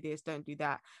 don't do this, don't do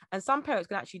that. And some parents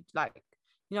can actually, like,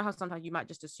 how sometimes you might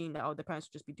just assume that, oh, the parents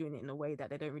will just be doing it in a way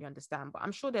that they don't really understand. But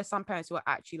I'm sure there's some parents who are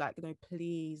actually like,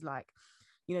 please, like,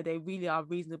 they really are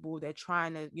reasonable. They're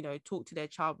trying to, talk to their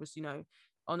child with,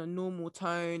 on a normal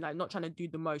tone, like not trying to do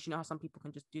the most. How some people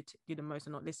can just do the most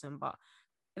and not listen. But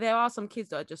there are some kids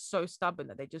that are just so stubborn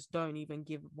that they just don't even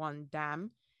give one damn.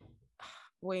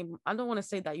 I don't want to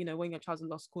say that, when your child's a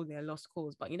lost cause, they're a lost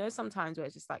cause, but sometimes where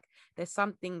it's just like there's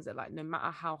some things that, like, no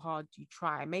matter how hard you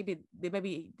try, maybe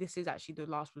this is actually the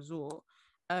last resort,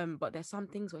 but there's some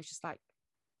things where it's just like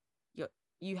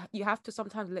you have to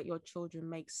sometimes let your children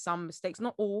make some mistakes.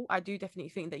 Not all. I do definitely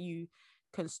think that you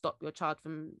can stop your child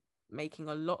from making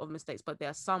a lot of mistakes, but there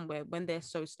are some where, when they're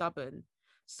so stubborn,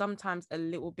 sometimes a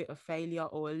little bit of failure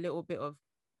or a little bit of,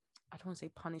 I don't want to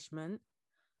say punishment,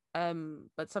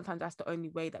 but sometimes that's the only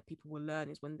way that people will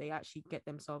learn, is when they actually get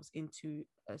themselves into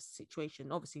a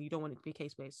situation. Obviously you don't want it to be a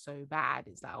case where it's so bad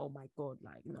it's like, oh my god,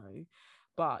 like, no.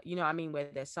 But you know what I mean, where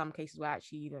there's some cases where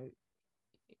actually,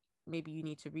 maybe you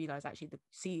need to realize actually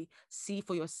see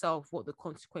for yourself what the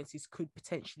consequences could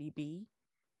potentially be.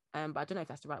 But I don't know if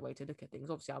that's the right way to look at things.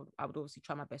 Obviously, I would obviously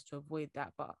try my best to avoid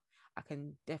that, but I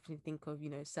can definitely think of,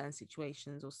 certain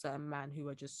situations or certain men who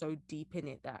are just so deep in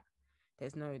it that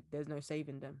there's no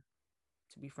saving them,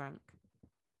 to be frank.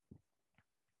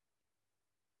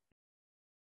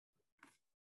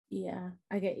 Yeah,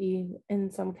 I get you.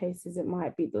 In some cases, it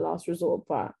might be the last resort,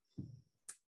 but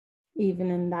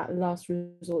even in that last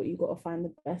resort, you got to find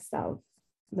the best out of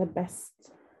the best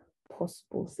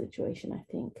possible situation, I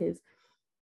think, because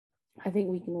I think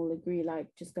we can all agree, like,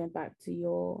 just going back to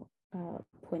your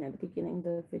point at the beginning,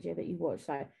 the video that you watched,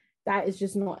 like, that is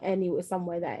just not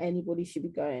somewhere that anybody should be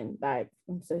going. Like,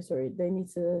 I'm so sorry. They need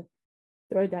to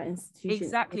throw that institution.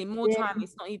 Exactly. More time.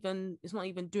 It's not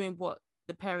even doing what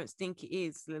the parents think it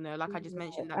is, like I just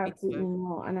mentioned that absolutely video.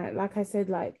 not. And like I said,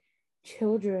 like,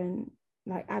 children,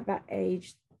 like, at that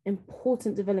age,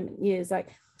 important development years, like,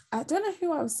 I don't know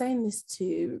who I was saying this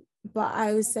to, but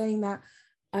I was saying that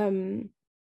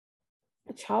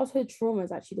childhood trauma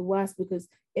is actually the worst because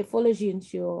it follows you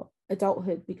into your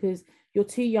adulthood, because you're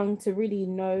too young to really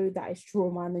know that it's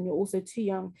trauma, and then you're also too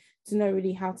young to know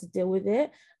really how to deal with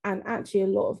it. And actually, a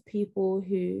lot of people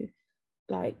who,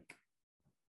 like,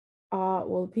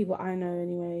 people I know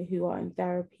anyway who are in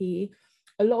therapy,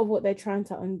 a lot of what they're trying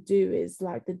to undo is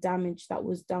like the damage that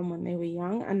was done when they were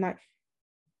young. And like,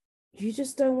 you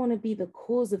just don't want to be the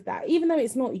cause of that, even though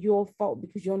it's not your fault,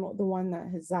 because you're not the one that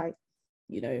has, like,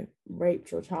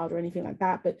 raped your child or anything like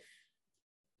that. But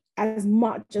as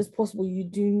much as possible,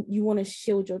 you want to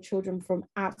shield your children from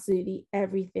absolutely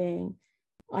everything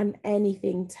and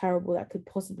anything terrible that could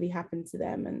possibly happen to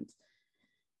them. And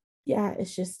yeah,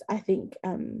 it's just, I think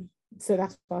so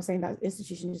that's why I was saying that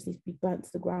institution just needs to be burnt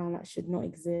to the ground. That should not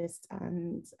exist.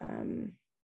 And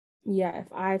yeah,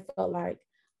 if I felt like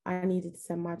I needed to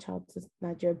send my child to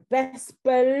Nigeria, best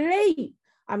believe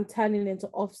I'm turning into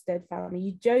Ofsted family.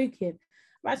 You joking?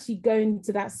 I'm actually going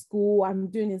to that school. I'm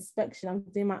doing inspection. I'm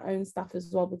doing my own stuff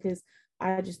as well, because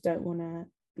I just don't want to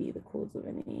be the cause of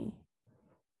any,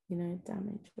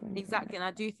 damage. Exactly. And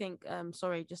I do think,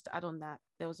 sorry, just to add on that,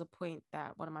 there was a point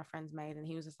that one of my friends made, and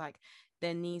he was just like,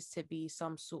 there needs to be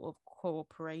some sort of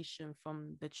cooperation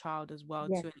from the child as well.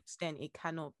 Yeah. To an extent, it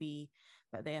cannot be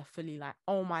that they are fully like,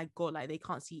 oh my God, like they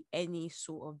can't see any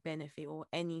sort of benefit or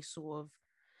any sort of,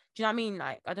 do you know what I mean?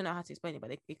 Like, I don't know how to explain it,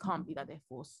 but it can't be that they're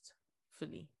forced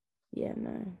fully. Yeah,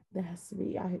 no, there has to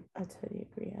be. I totally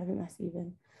agree. I think that's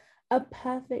even a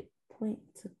perfect point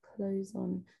to close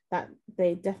on, that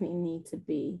there needs to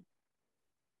be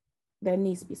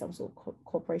some sort of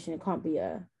cooperation. It can't be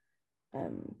a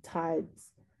tied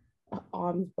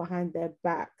arms behind their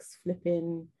backs,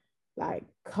 flipping, like,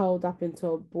 curled up into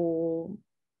a ball,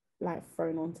 like,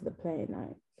 thrown onto the plane.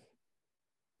 Like,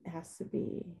 there has to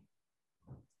be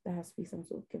some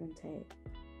sort of give and take.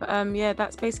 But yeah,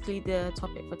 that's basically the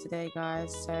topic for today,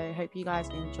 guys. So hope you guys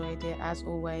enjoyed it. As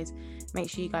always, make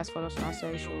sure you guys follow us on our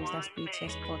socials. That's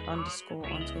BTSPod_ on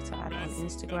Twitter and on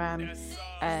Instagram.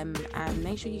 And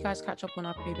make sure you guys catch up on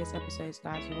our previous episodes,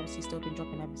 guys. We've obviously still been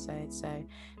dropping episodes, so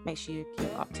make sure you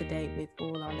keep up to date with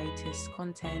all our latest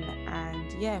content.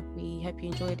 And yeah, we hope you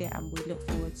enjoyed it, and we look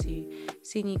forward to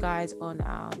seeing you guys on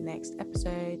our next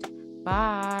episode.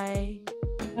 Bye.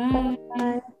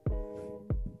 Bye.